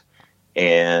bikes.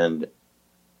 And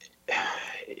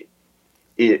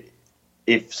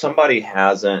if somebody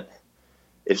hasn't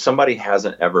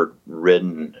ever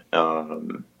ridden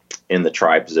in the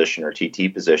tri position or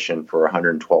TT position for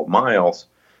 112 miles,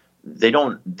 they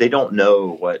don't know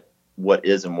what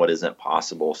is and what isn't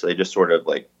possible. So they just sort of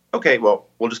like, okay, well,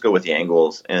 we'll just go with the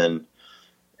angles, and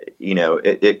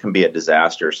it can be a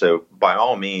disaster. So by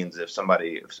all means,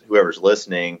 whoever's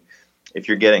listening, if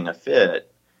you're getting a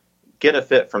fit, get a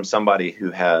fit from somebody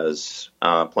who has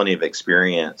plenty of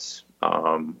experience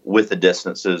with the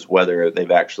distances, whether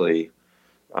they've actually,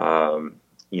 ridden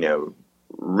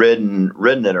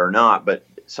it or not. But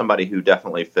somebody who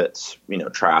definitely fits,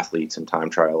 triathletes and time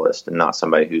trialists, and not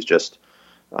somebody who's just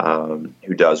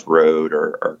who does road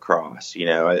or cross.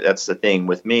 That's the thing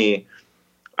with me.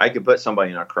 I could put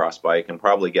somebody in a cross bike and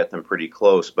probably get them pretty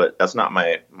close, but that's not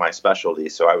my specialty.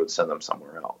 So I would send them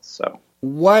somewhere else. So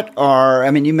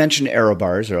you mentioned aero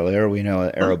bars earlier. We know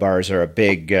aero bars are a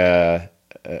big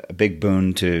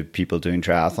boon to people doing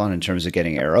triathlon in terms of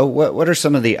getting aero. What are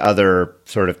some of the other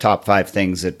sort of top 5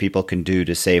 things that people can do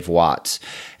to save watts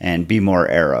and be more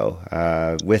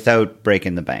aero without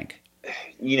breaking the bank?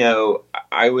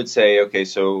 I would say, okay,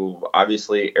 so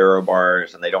obviously aero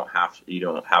bars, and you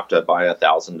don't have to buy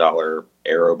 $1,000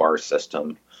 aero bar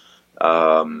system.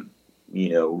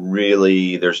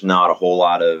 Really, there's not a whole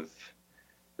lot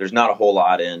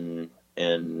in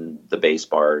the base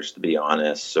bars, to be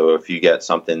honest. So if you get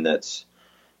something that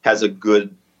has a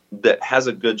good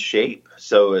shape,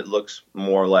 so it looks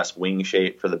more or less wing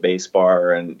shape for the base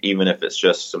bar, and even if it's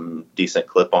just some decent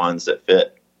clip-ons that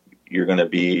fit, you're going to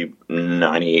be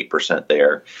 98%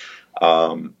 there.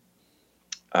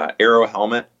 Aero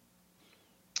helmet,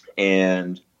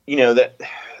 and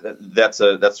that's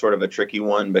sort of a tricky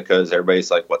one because everybody's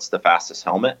like, "What's the fastest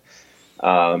helmet?"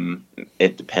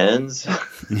 It depends.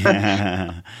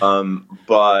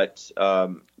 But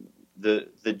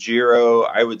the Giro,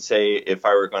 I would say, if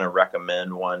I were going to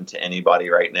recommend one to anybody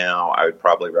right now, I would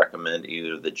probably recommend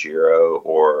either the Giro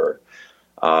or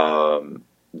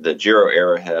the Giro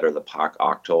Arrowhead or the POC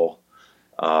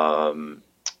Octal,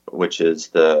 which is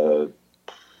I'm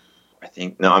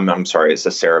sorry, it's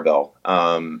the Cerebel,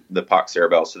 the POC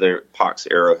Cerebel. So they're POC's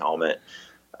Aero helmet.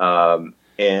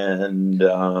 And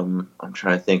I'm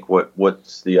trying to think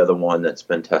what's the other one that's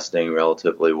been testing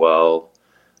relatively well.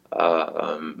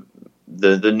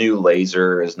 The new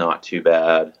Laser is not too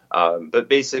bad. But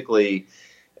basically,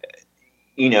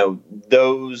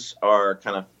 those are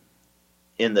kind of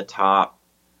in the top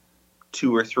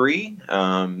 2 or 3.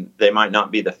 They might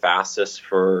not be the fastest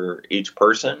for each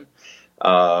person,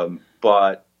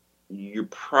 but you're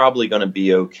probably going to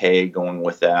be okay going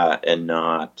with that, and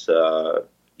not,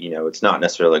 it's not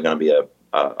necessarily going to be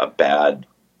a bad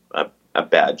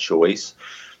choice.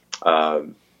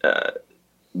 One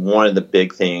of the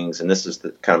big things, and this is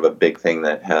kind of a big thing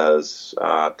that has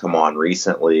come on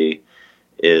recently,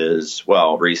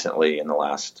 recently in the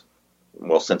last,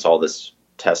 since all this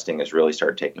testing has really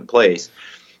started taking place,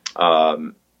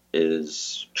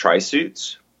 is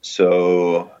tri-suits.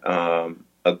 So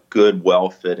a good,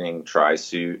 well-fitting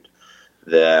tri-suit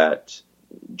that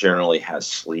generally has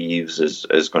sleeves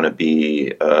is going to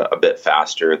be a bit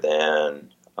faster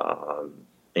than a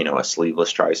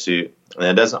sleeveless tri-suit. And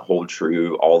it doesn't hold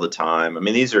true all the time. I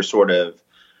mean, these are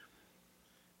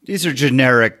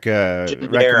generic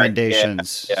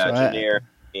recommendations. Generic. I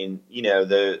mean,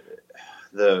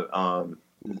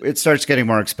 it starts getting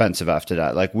more expensive after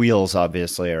that. Like wheels,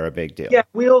 obviously, are a big deal. Yeah,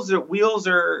 wheels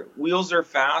are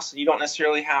fast. You don't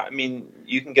necessarily have. I mean,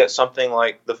 you can get something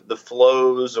like the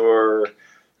Flows, or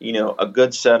a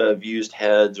good set of used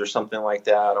heads or something like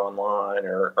that online,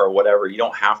 or whatever. You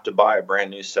don't have to buy a brand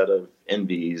new set of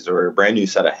Envies or a brand new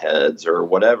set of heads or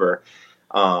whatever.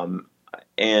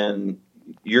 And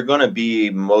you're going to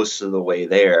be most of the way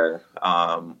there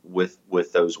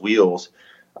with those wheels.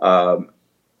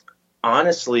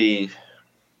 Honestly,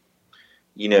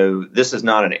 this is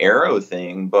not an aero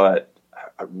thing, but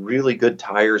really good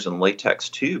tires and latex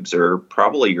tubes are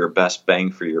probably your best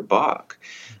bang for your buck.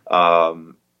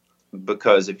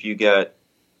 Because if you get,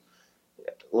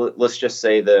 let's just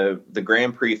say the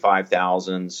Grand Prix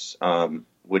 5000s,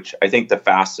 which I think the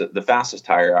fastest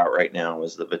tire out right now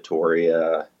is the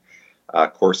Vittoria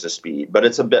Corsa Speed, but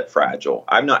it's a bit fragile.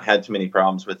 I've not had too many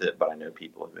problems with it, but I know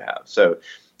people who have. So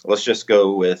let's just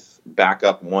go with back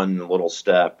up one little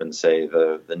step and say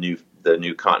the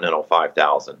new Continental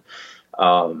 5000.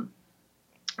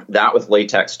 That with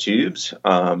latex tubes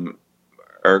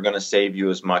are going to save you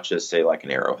as much as, say, like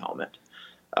an aero helmet.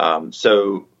 And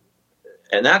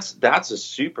that's a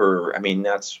super. I mean,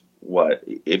 that's what,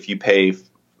 if you pay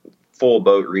full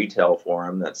boat retail for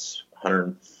them, that's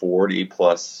 140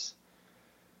 plus,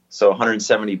 so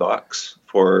 $170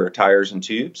 for tires and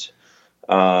tubes.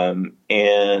 And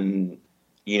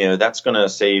that's going to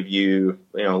save you,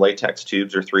 latex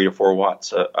tubes are 3 to 4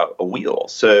 watts a wheel.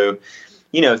 So,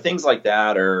 things like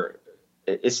that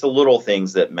it's the little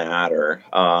things that matter.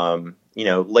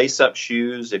 Lace up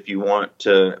shoes, if you want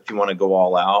to go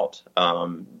all out,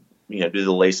 do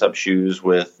the lace up shoes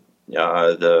with,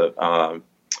 the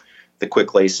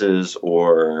quick laces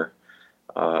or,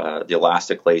 the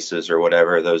elastic laces or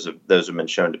whatever. Those have been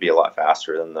shown to be a lot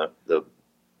faster than the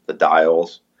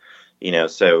dials.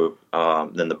 So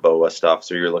then the BOA stuff.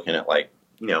 So you're looking at like,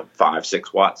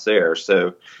 5-6 watts there.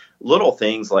 So little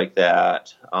things like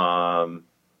that.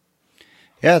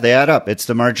 Yeah, they add up. It's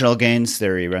the marginal gains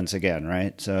theory once again,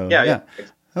 right? So Yeah.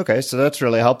 Okay, so that's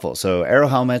really helpful. So aero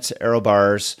helmets, aero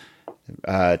bars,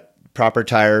 proper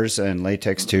tires and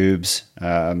latex tubes,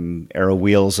 aero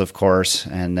wheels, of course,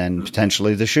 and then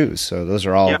potentially the shoes. So those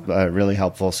are all really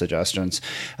helpful suggestions.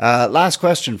 Last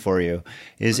question for you.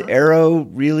 Is aero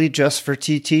really just for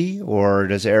TT, or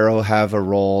does aero have a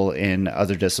role in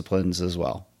other disciplines as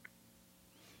well?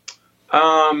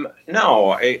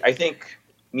 No, I think,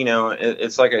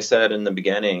 it's like I said in the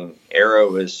beginning,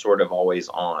 aero is sort of always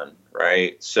on,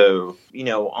 right? So,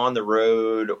 on the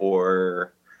road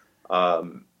or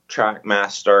track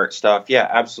mass start stuff, yeah,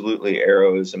 absolutely,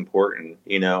 aero is important.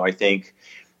 I think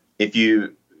if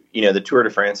the Tour de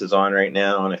France is on right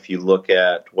now, and if you look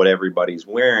at what everybody's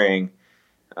wearing,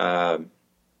 15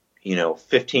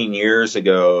 years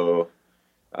ago,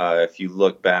 if you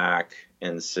look back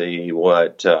and see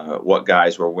what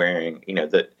guys were wearing,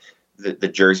 the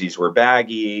jerseys were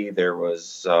baggy. There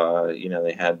was,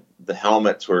 they had the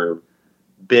helmets were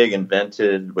big and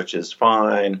vented, which is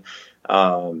fine.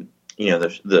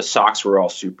 The socks were all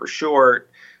super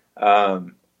short.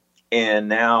 And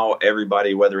now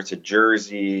everybody, whether it's a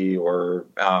jersey or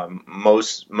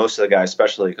most of the guys,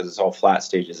 especially because it's all flat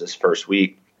stages this first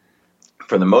week,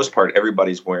 for the most part,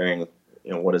 everybody's wearing,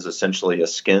 what is essentially a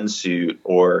skin suit,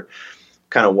 or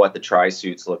kind of what the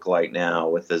tri-suits look like now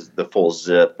with the full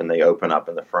zip, and they open up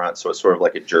in the front. So it's sort of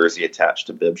like a jersey attached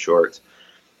to bib shorts.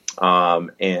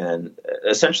 And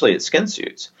essentially it's skin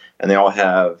suits, and they all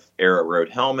have aero road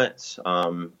helmets.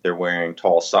 They're wearing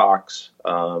tall socks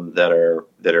that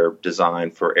are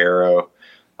designed for aero.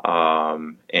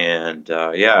 In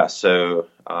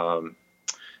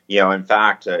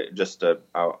fact,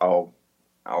 I'll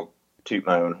toot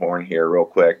my own horn here real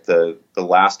quick. The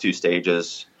last two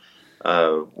stages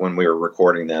when we were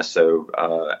recording this, so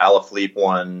Alaphilippe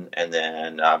won, and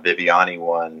then Viviani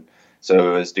won.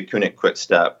 So it was Deceuninck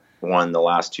Quick-Step won the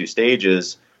last two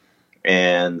stages,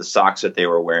 and the socks that they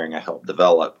were wearing I helped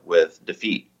develop with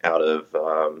Defeat out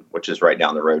of, which is right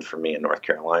down the road from me in North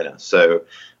Carolina. So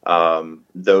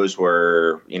those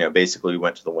were, basically we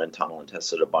went to the wind tunnel and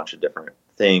tested a bunch of different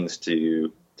things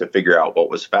to figure out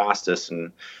what was fastest,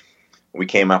 and we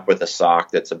came up with a sock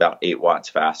that's about 8 watts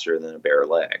faster than a bare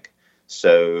leg.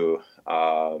 So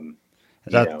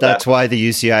that's why the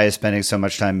UCI is spending so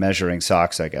much time measuring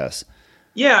socks, I guess.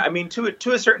 Yeah, I mean,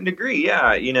 to a certain degree,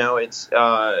 yeah. It's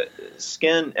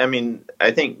skin. I mean,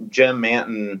 I think Jim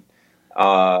Manton,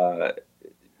 I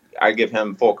give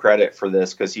him full credit for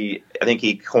this, because I think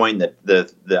he coined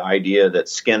the idea that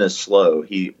skin is slow.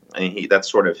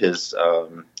 That's sort of his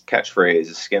catchphrase,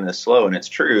 is skin is slow, and it's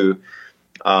true.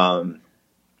 And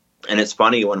it's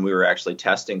funny, when we were actually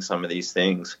testing some of these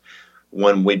things,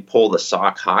 when we'd pull the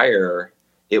sock higher,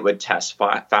 it would test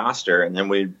faster, and then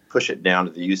we'd push it down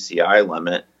to the UCI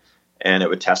limit, and it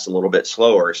would test a little bit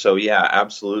slower. So yeah,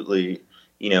 absolutely,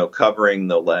 covering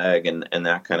the leg and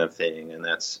that kind of thing. And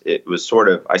it was sort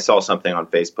of, I saw something on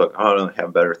Facebook, I don't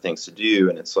have better things to do.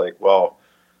 And it's like, well,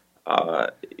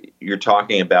 you're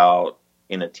talking about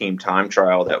in a team time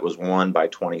trial that was won by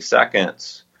 20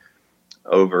 seconds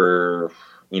over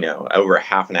a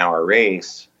half an hour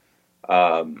race.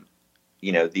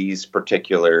 These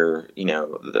particular,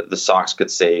 the socks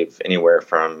could save anywhere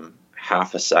from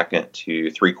half a second to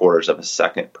 3/4 of a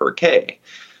second per K.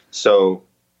 So,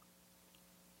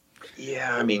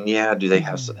 yeah, I mean, yeah, do they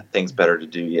have things better to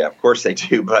do? Yeah, of course they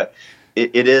do. But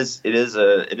it is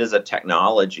a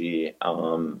technology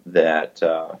that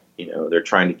they're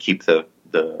trying to keep the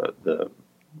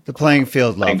playing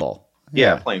field level.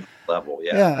 Yeah, playing level.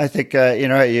 Yeah. Yeah, I think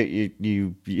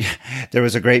you there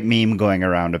was a great meme going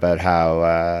around about how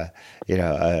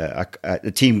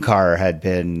a team car had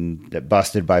been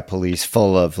busted by police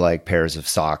full of like pairs of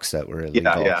socks that were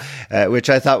illegal, which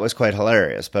I thought was quite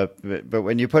hilarious. But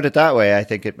when you put it that way, I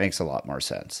think it makes a lot more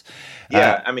sense.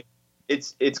 Yeah, I mean,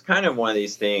 it's kind of one of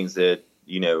these things that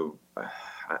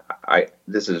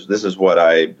this is what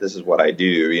I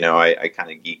do. I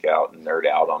kind of geek out and nerd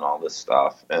out on all this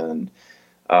stuff, and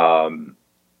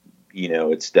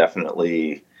it's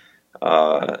definitely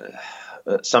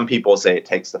some people say it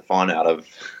takes the fun out of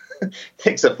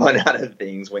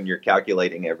things when you're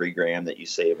calculating every gram that you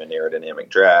save in aerodynamic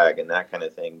drag and that kind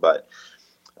of thing. But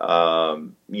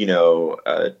to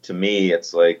me,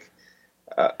 it's like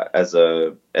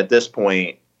at this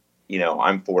point,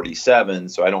 I'm 47,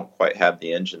 so I don't quite have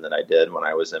the engine that I did when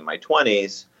I was in my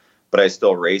 20s, but I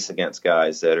still race against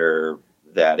guys that are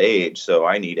that age. So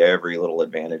I need every little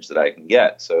advantage that I can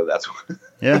get. So that's what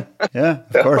Yeah,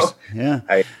 of course. Yeah.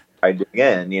 I dig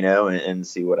in, and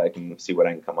see what I can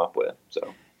come up with.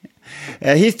 So.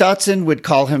 Heath Dotson would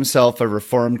call himself a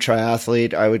reformed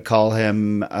triathlete. I would call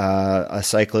him a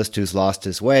cyclist who's lost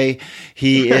his way.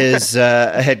 He is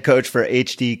a head coach for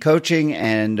HD Coaching,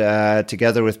 and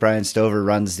together with Brian Stover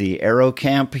runs the Aero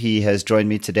Camp. He has joined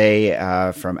me today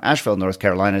from Asheville, North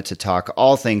Carolina, to talk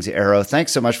all things aero.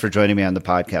 Thanks so much for joining me on the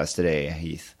podcast today,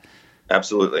 Heath.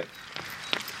 Absolutely.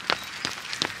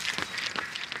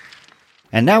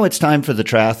 And now it's time for the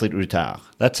Triathlete Routard,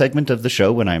 that segment of the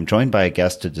show when I am joined by a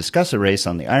guest to discuss a race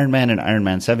on the Ironman and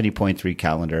Ironman 70.3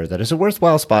 calendar that is a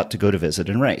worthwhile spot to go to visit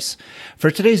and race.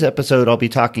 For today's episode, I'll be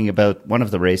talking about one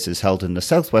of the races held in the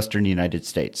southwestern United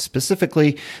States,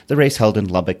 specifically the race held in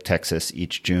Lubbock, Texas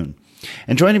each June.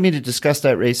 And joining me to discuss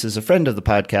that race is a friend of the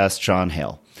podcast, Sean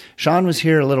Hale. Sean was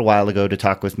here a little while ago to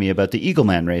talk with me about the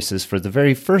Eagleman races for the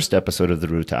very first episode of the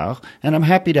Routard, and I'm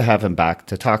happy to have him back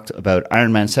to talk about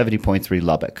Ironman 70.3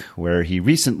 Lubbock, where he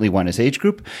recently won his age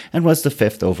group and was the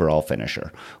 5th overall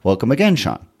finisher. Welcome again,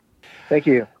 Sean. Thank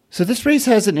you. So this race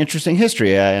has an interesting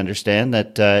history. I understand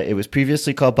that it was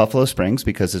previously called Buffalo Springs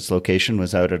because its location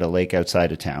was out at a lake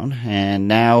outside of town, and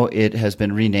now it has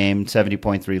been renamed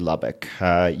 70.3 Lubbock.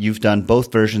 You've done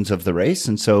both versions of the race,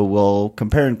 and so we'll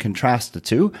compare and contrast the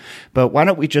two, but why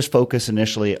don't we just focus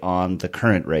initially on the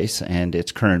current race and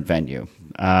its current venue.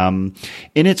 In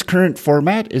its current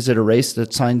format, is it a race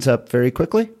that signs up very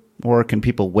quickly, or can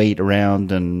people wait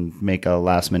around and make a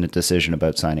last-minute decision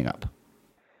about signing up?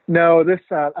 No, to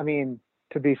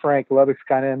be frank, Lubbock's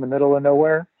kind of in the middle of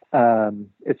nowhere.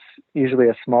 It's usually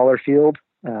a smaller field,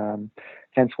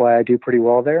 hence why I do pretty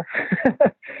well there.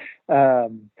 But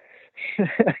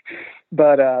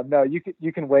no,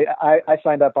 you can wait. I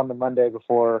signed up on the Monday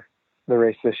before the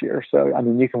race this year, so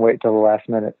you can wait till the last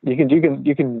minute. I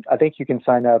think you can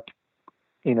sign up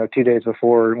 2 days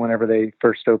before whenever they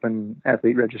first open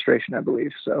athlete registration, I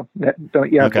believe. So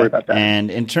don't have to worry about that.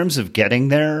 And in terms of getting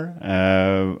there,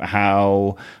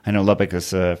 I know Lubbock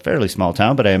is a fairly small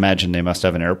town, but I imagine they must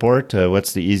have an airport.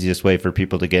 What's the easiest way for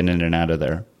people to get in and out of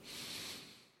there?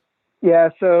 Yeah,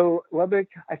 so Lubbock,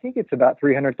 I think it's about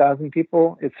 300,000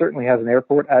 people. It certainly has an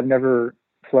airport. I've never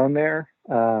flown there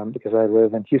because I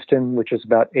live in Houston, which is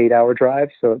about 8-hour drive.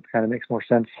 So it kind of makes more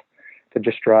sense to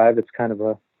just drive. It's kind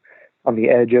of on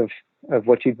the edge of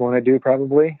what you'd want to do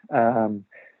probably.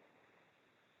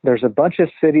 There's a bunch of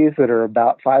cities that are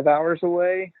about 5 hours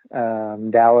away.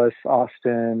 Dallas,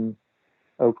 Austin,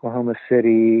 Oklahoma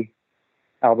City,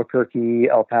 Albuquerque,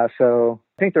 El Paso.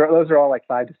 I think those are all like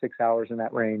 5 to 6 hours in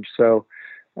that range. So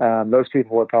those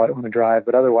people would probably want to drive,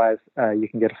 but otherwise you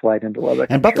can get a flight into Lubbock.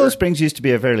 And Buffalo Springs used to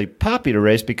be a fairly popular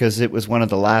race because it was one of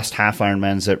the last half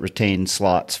Ironmans that retained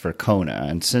slots for Kona.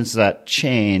 And since that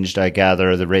changed, I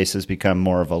gather the race has become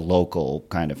more of a local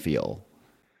kind of feel.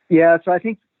 Yeah, so I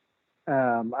think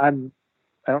I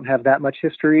don't have that much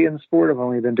history in the sport. I've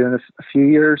only been doing this a few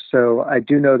years. So I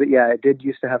do know that, it did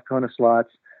used to have Kona slots.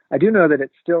 I do know that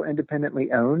it's still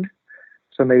independently owned.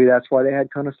 So maybe that's why they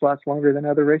had Kona slots longer than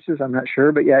other races. I'm not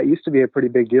sure, but it used to be a pretty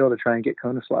big deal to try and get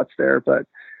Kona slots there. But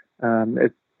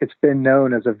it's been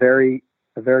known as a very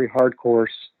hard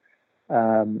course.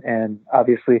 And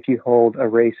obviously, if you hold a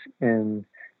race in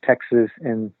Texas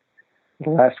in the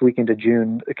last weekend of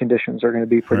June, the conditions are going to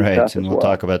be pretty tough. Right, and we'll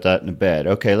talk about that in a bit.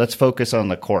 Okay, let's focus on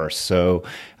the course. So,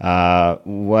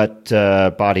 what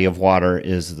body of water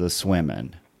is the swim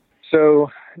in? So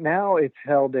now it's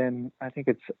held in, I think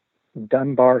it's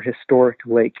Dunbar Historic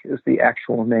Lake is the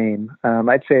actual name.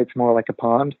 I'd say it's more like a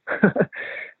pond.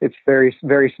 It's very,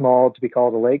 very small to be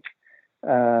called a lake.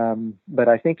 But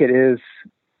I think it is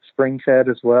spring fed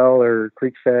as well, or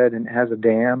creek fed, and it has a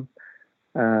dam.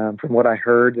 From what I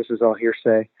heard, this is all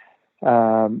hearsay.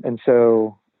 And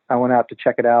so I went out to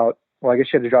check it out. Well, I guess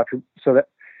you had to drop your, so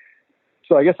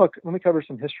I guess let me cover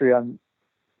some history on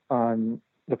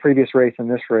the previous race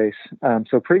and this race.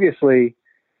 So previously,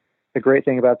 the great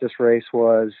thing about this race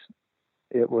was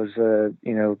it was,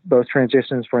 both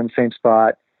transitions were in the same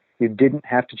spot. You didn't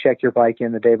have to check your bike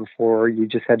in the day before. You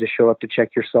just had to show up to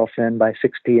check yourself in by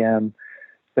 6 p.m.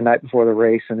 the night before the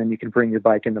race, and then you could bring your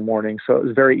bike in the morning. So it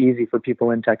was very easy for people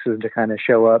in Texas to kind of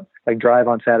show up, like drive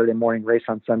on Saturday morning, race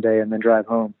on Sunday, and then drive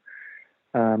home.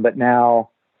 But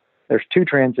now there's 2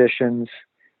 transitions.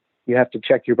 You have to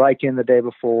check your bike in the day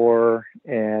before,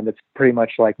 and it's pretty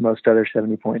much like most other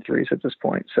 70.3s at this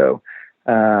point. So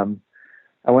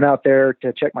I went out there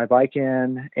to check my bike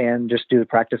in and just do the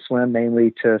practice swim,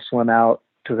 mainly to swim out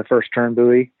to the first turn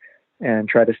buoy and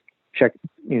try to check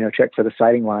for the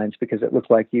sighting lines, because it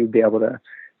looked like you'd be able to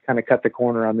kind of cut the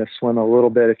corner on this swim a little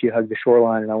bit if you hug the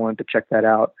shoreline, and I wanted to check that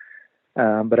out.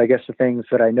 But I guess the things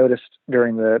that I noticed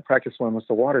during the practice swim was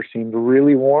the water seemed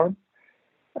really warm.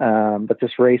 But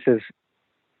this race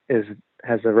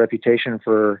has a reputation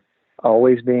for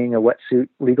always being a wetsuit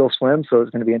legal swim. So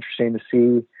it's going to be interesting to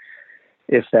see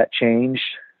if that changed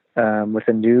with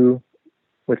a new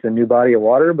body of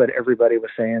water. But everybody was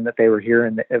saying that they were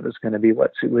hearing that it was going to be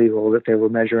wetsuit legal, that they were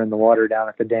measuring the water down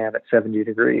at the dam at 70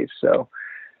 degrees. So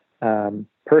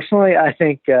personally, I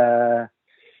think it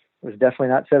was definitely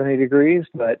not 70 degrees.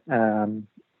 But I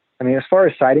mean, as far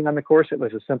as sighting on the course, it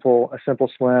was a simple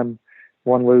swim,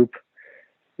 one loop.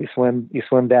 You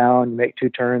swim down, you make 2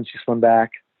 turns, you swim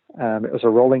back. It was a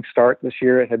rolling start this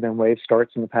year. It had been wave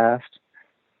starts in the past.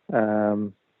 I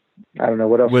don't know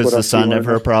what else. Was the sun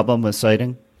ever a problem with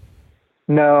sighting?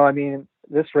 No, I mean,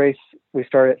 this race, we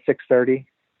started at 6:30.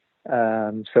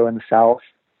 So in the south,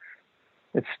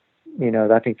 it's,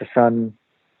 I think the sun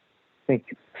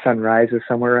rises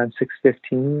somewhere around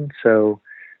 6:15. So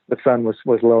the sun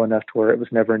was low enough to where it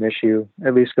was never an issue,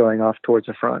 at least going off towards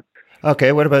the front.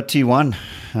 Okay, what about T1?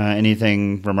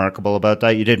 Anything remarkable about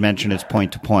that? You did mention it's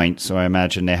point to point, so I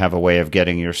imagine they have a way of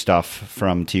getting your stuff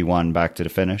from T1 back to the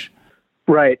finish.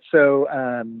 Right. So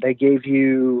they gave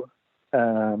you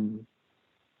a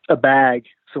bag.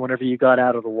 So whenever you got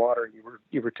out of the water,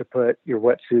 you were to put your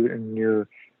wetsuit and your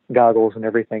goggles and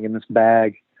everything in this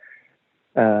bag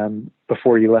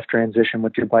before you left transition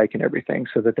with your bike and everything.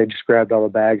 So that they just grabbed all the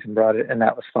bags and brought it, and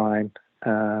that was fine.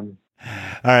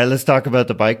 All right, let's talk about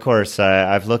the bike course.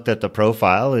 I've looked at the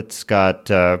profile. It's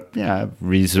got, it's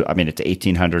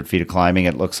 1,800 feet of climbing.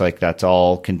 It looks like that's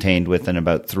all contained within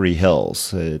about 3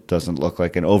 hills. It doesn't look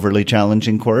like an overly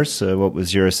challenging course. What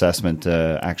was your assessment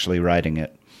actually riding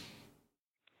it?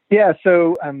 Yeah,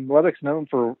 so Lubbock's known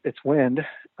for its wind.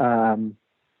 And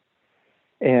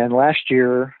last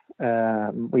year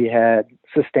we had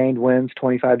sustained winds,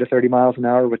 25 to 30 miles an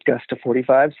hour with gusts to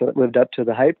 45, so it lived up to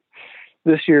the hype.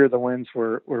 This year, the winds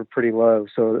were pretty low,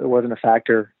 so it wasn't a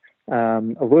factor. A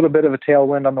little bit of a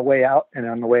tailwind on the way out, and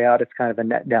on the way out, it's kind of a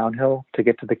net downhill to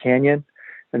get to the canyon.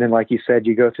 And then, like you said,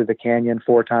 you go through the canyon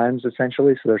 4 times,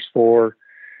 essentially. So there's 4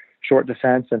 short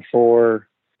descents and 4,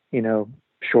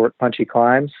 short, punchy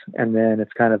climbs. And then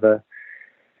it's kind of a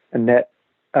net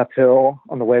uphill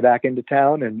on the way back into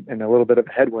town and a little bit of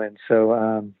a headwind.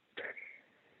 So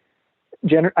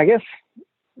I guess,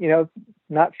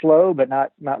 not slow, but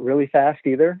not really fast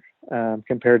either,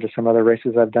 compared to some other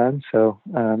races I've done. So,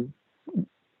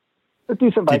 a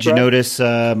decent bike Did you ride. notice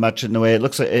much in the way it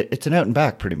looks like? It's an out and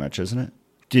back pretty much, isn't it?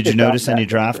 Did you notice any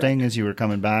drafting as you were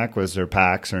coming back? Was there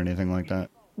packs or anything like that?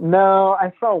 No,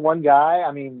 I saw one guy.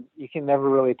 I mean, you can never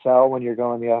really tell when you're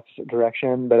going the opposite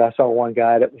direction, but I saw one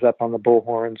guy that was up on the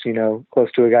bullhorns,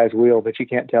 close to a guy's wheel, but you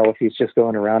can't tell if he's just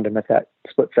going around him at that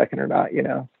split second or not, It's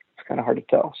kind of hard to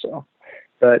tell, so.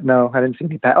 But no, I didn't see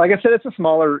any pack. Like I said, it's a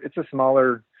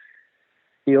smaller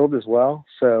field as well.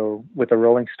 So with a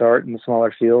rolling start and a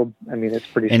smaller field, I mean, it's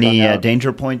pretty. Any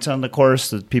danger points on the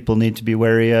course that people need to be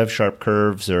wary of? Sharp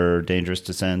curves or dangerous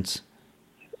descents?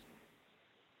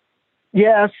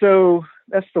 Yeah, so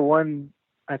that's the one.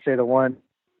 I'd say the one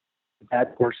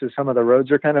bad course is some of the roads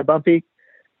are kind of bumpy,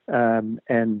 and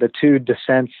the 2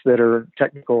 descents that are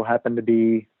technical happen to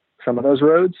be some of those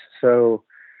roads. So.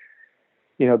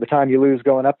 The time you lose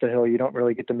going up the hill, you don't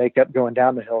really get to make up going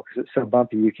down the hill because it's so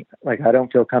bumpy. I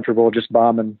don't feel comfortable just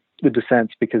bombing the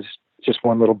descents because just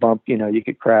one little bump, you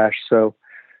could crash. So,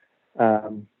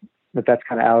 but that's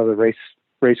kind of out of the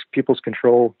race people's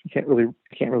control. You can't really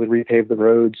repave the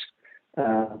roads.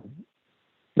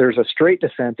 There's a straight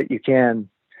descent that you can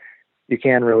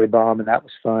really bomb, and that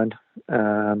was fun.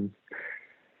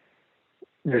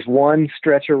 There's one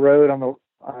stretch of road on the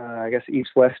I guess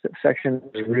east-west section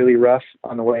is really rough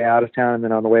on the way out of town and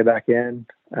then on the way back in.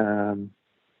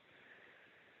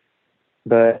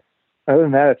 But other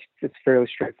than that, it's fairly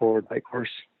straightforward bike course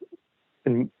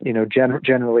and,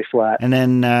 generally flat. And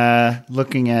then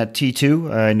looking at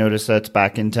T2, I noticed that's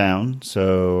back in town.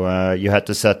 So you had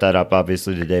to set that up,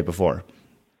 obviously, the day before.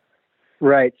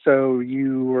 Right. So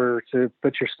you were to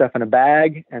put your stuff in a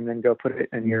bag and then go put it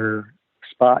in your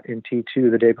spot in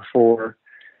T2 the day before.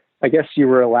 I guess you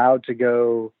were allowed to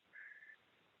go,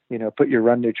 put your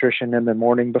run nutrition in the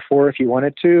morning before if you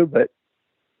wanted to, but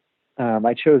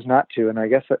I chose not to. And I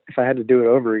guess if I had to do it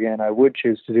over again, I would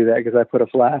choose to do that because I put a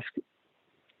flask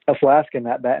in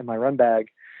in my run bag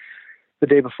the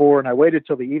day before, and I waited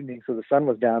till the evening so the sun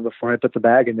was down before I put the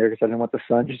bag in there because I didn't want the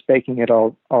sun just baking it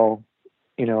all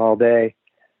day.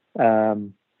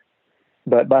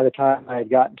 But by the time I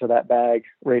had gotten to that bag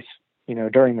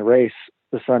during the race,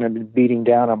 the sun had been beating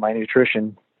down on my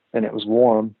nutrition and it was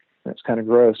warm. It's kind of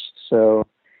gross. So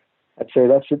I'd say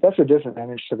that's a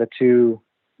disadvantage to the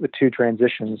two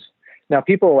transitions. Now,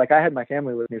 people, like, I had my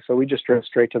family with me, so we just drove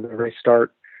straight to the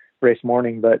race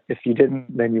morning. But if you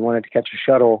didn't, then you wanted to catch a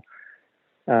shuttle,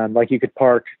 like you could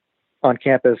park on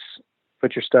campus,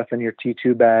 put your stuff in your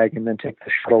T2 bag, and then take the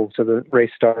shuttle to the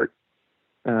race start.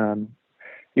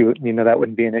 That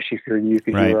wouldn't be an issue for you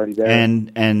because you were already there.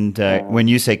 And when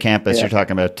you say campus, you're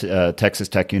talking about Texas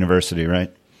Tech University,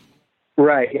 right?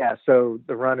 Right, yeah. So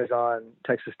the run is on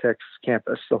Texas Tech's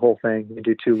campus, the whole thing. You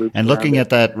do 2 loops. And looking at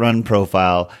that run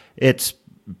profile, it's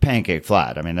pancake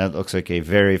flat. I mean, that looks like a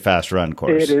very fast run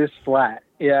course. It is flat.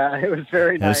 Yeah, it was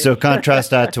very nice. So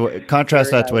contrast that to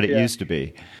what it used to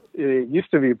be. It used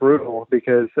to be brutal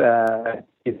because the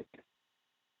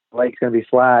lake's going to be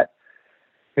flat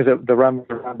because the run was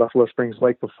around Buffalo Springs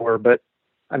Lake before. But,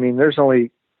 I mean, there's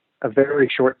only a very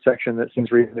short section that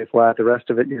seems reasonably flat. The rest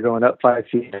of it, you're going up 5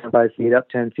 feet, down 5 feet, up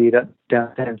 10 feet, up,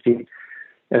 down 10 feet.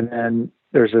 And then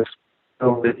there's this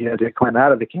hill that you had to climb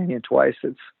out of the canyon twice.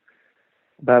 It's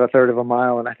about a third of a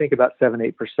mile, and I think about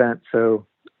 7-8%. So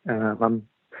I'm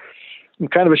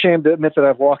kind of ashamed to admit that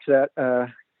I've walked that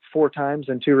 4 times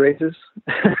in 2 races.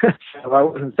 So I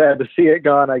wasn't sad to see it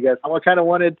gone, I guess. I kind of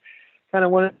wanted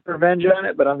revenge on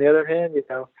it, but on the other hand,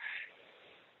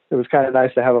 it was kind of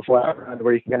nice to have a flat run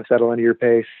where you can kind of settle into your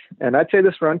pace. And I'd say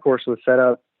this run course was set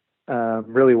up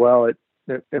really well. It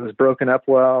was broken up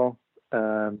well,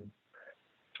 to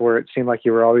where it seemed like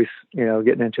you were always,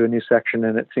 getting into a new section,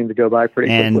 and it seemed to go by pretty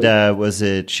quickly. And was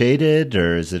it shaded,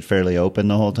 or is it fairly open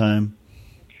the whole time?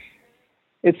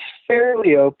 It's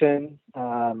fairly open.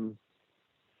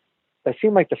 It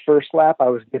seemed like the first lap I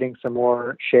was getting some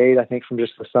more shade, I think, from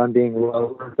just the sun being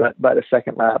lower, but by the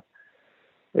second lap,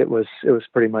 it was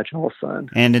pretty much all sun.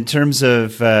 And in terms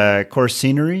of course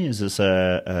scenery, is this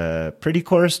a pretty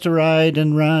course to ride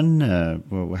and run?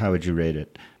 How would you rate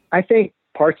it? I think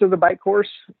parts of the bike course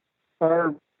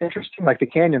are interesting, like the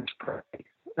canyon's pretty.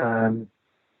 Some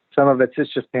of it's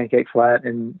just pancake flat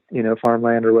and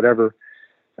farmland or whatever.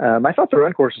 I thought the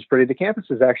run course was pretty. The campus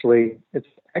is actually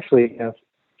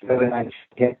really nice.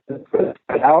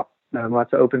 Out,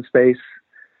 lots of open space.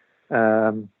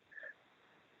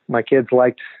 My kids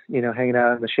liked, hanging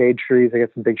out in the shade trees. They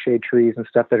got some big shade trees and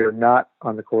stuff that are not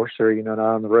on the course or, not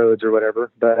on the roads or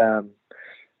whatever. But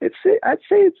I'd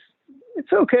say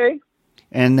it's okay.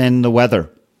 And then the weather.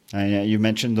 You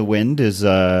mentioned the wind is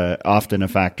often a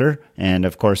factor. And,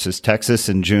 of course, it's Texas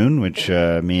in June, which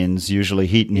means usually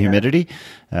heat and humidity.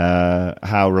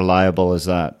 How reliable is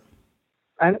that?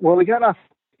 We got off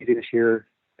easy this year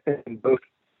in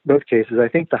both cases. I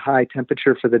think the high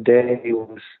temperature for the day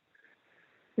was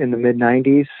in the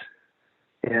mid-90s,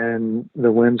 and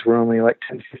the winds were only like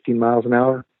 10, 15 miles an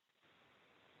hour.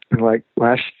 And like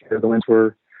last year, the winds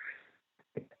were,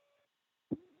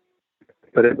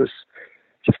 but it was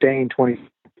sustained 20,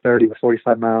 30 to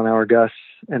 45 mile an hour gusts,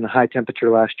 and the high temperature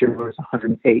last year was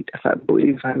 108, if I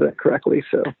believe I have that correctly.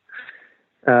 So,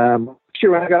 last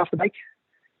year when I got off the bike,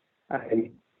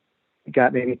 I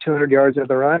got maybe 200 yards of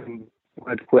the run and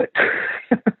wanted to quit.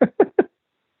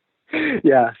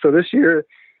 Yeah. So this year,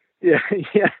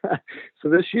 So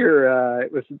this year,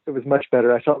 it was much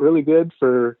better. I felt really good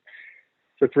for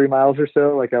 3 miles or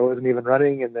so. Like I wasn't even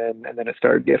running, and then it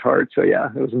started to get hard. So yeah,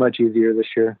 it was much easier this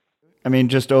year. I mean,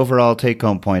 just overall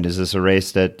take-home point, is this a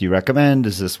race that you recommend?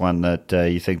 Is this one that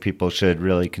you think people should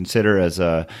really consider as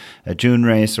a June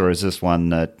race, or is this one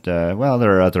that, there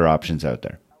are other options out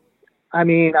there? I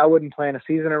mean, I wouldn't plan a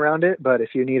season around it, but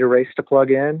if you need a race to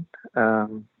plug in,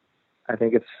 I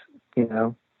think it's,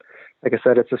 like I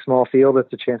said, it's a small field.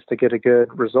 It's a chance to get a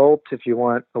good result. If you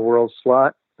want a world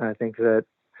slot, I think that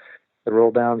the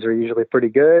roll downs are usually pretty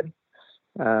good.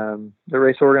 The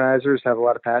race organizers have a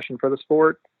lot of passion for the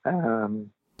sport.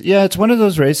 Yeah, it's one of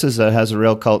those races that has a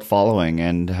real cult following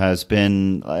and has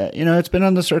been, it's been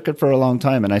on the circuit for a long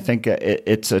time. And I think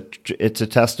it's a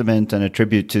testament and a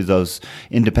tribute to those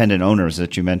independent owners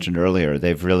that you mentioned earlier.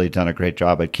 They've really done a great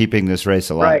job at keeping this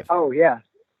race alive. Right. Oh, yeah.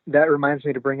 That reminds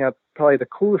me to bring up probably the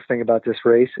coolest thing about this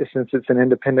race is since it's an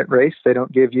independent race, they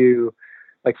don't give you,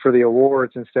 like for the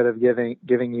awards, instead of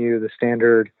giving you the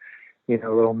standard,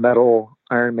 little metal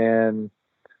Ironman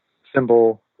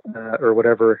symbol or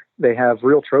whatever, they have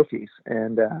real trophies.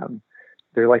 And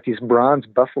they're like these bronze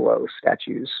buffalo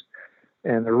statues.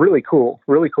 And they're really cool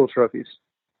trophies.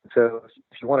 So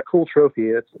if you want a cool trophy,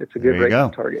 it's a good race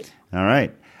to target. All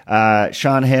right.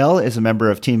 Sean Hale is a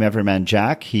member of Team Everyman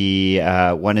Jack. He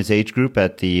won his age group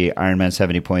at the Ironman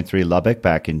 70.3 Lubbock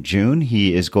back in June.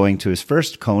 He is going to his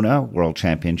first Kona World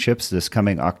Championships this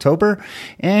coming October.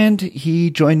 And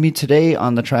he joined me today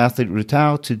on the Triathlete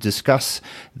Routard to discuss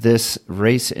this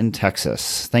race in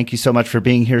Texas. Thank you so much for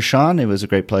being here, Sean. It was a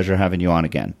great pleasure having you on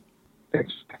again.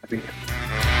 Thanks for having me.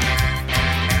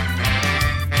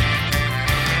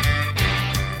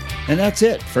 And that's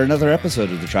it for another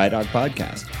episode of the TriDoc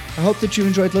Podcast. I hope that you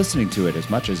enjoyed listening to it as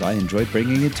much as I enjoyed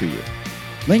bringing it to you.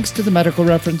 Links to the medical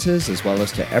references as well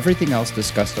as to everything else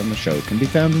discussed on the show can be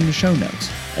found in the show notes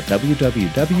at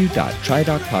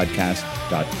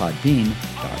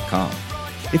www.tridocpodcast.podbean.com.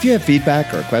 If you have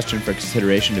feedback or a question for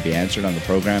consideration to be answered on the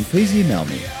program, please email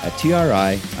me at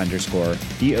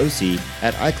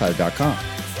tri_doc@icloud.com.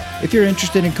 If you're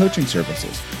interested in coaching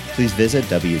services, please visit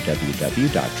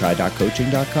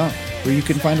www.tridoccoaching.com, where you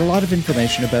can find a lot of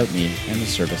information about me and the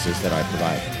services that I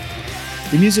provide.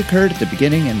 The music heard at the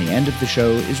beginning and the end of the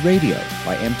show is Radio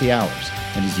by Empty Hours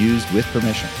and is used with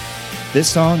permission. This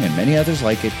song and many others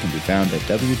like it can be found at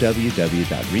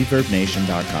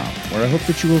www.reverbnation.com, where I hope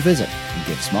that you will visit and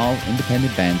give small,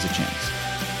 independent bands a chance.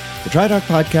 The TriDoc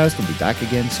Podcast will be back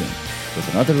again soon, with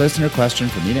another listener question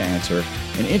for me to answer,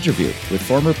 an interview with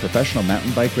former professional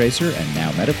mountain bike racer and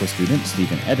now medical student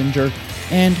Stephen Edinger,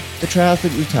 and the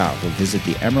Triathlete Routard will visit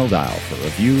the Emerald Isle for a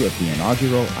review of the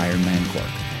inaugural Ironman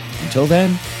Cork. Until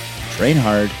then, train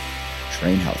hard,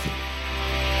 train healthy.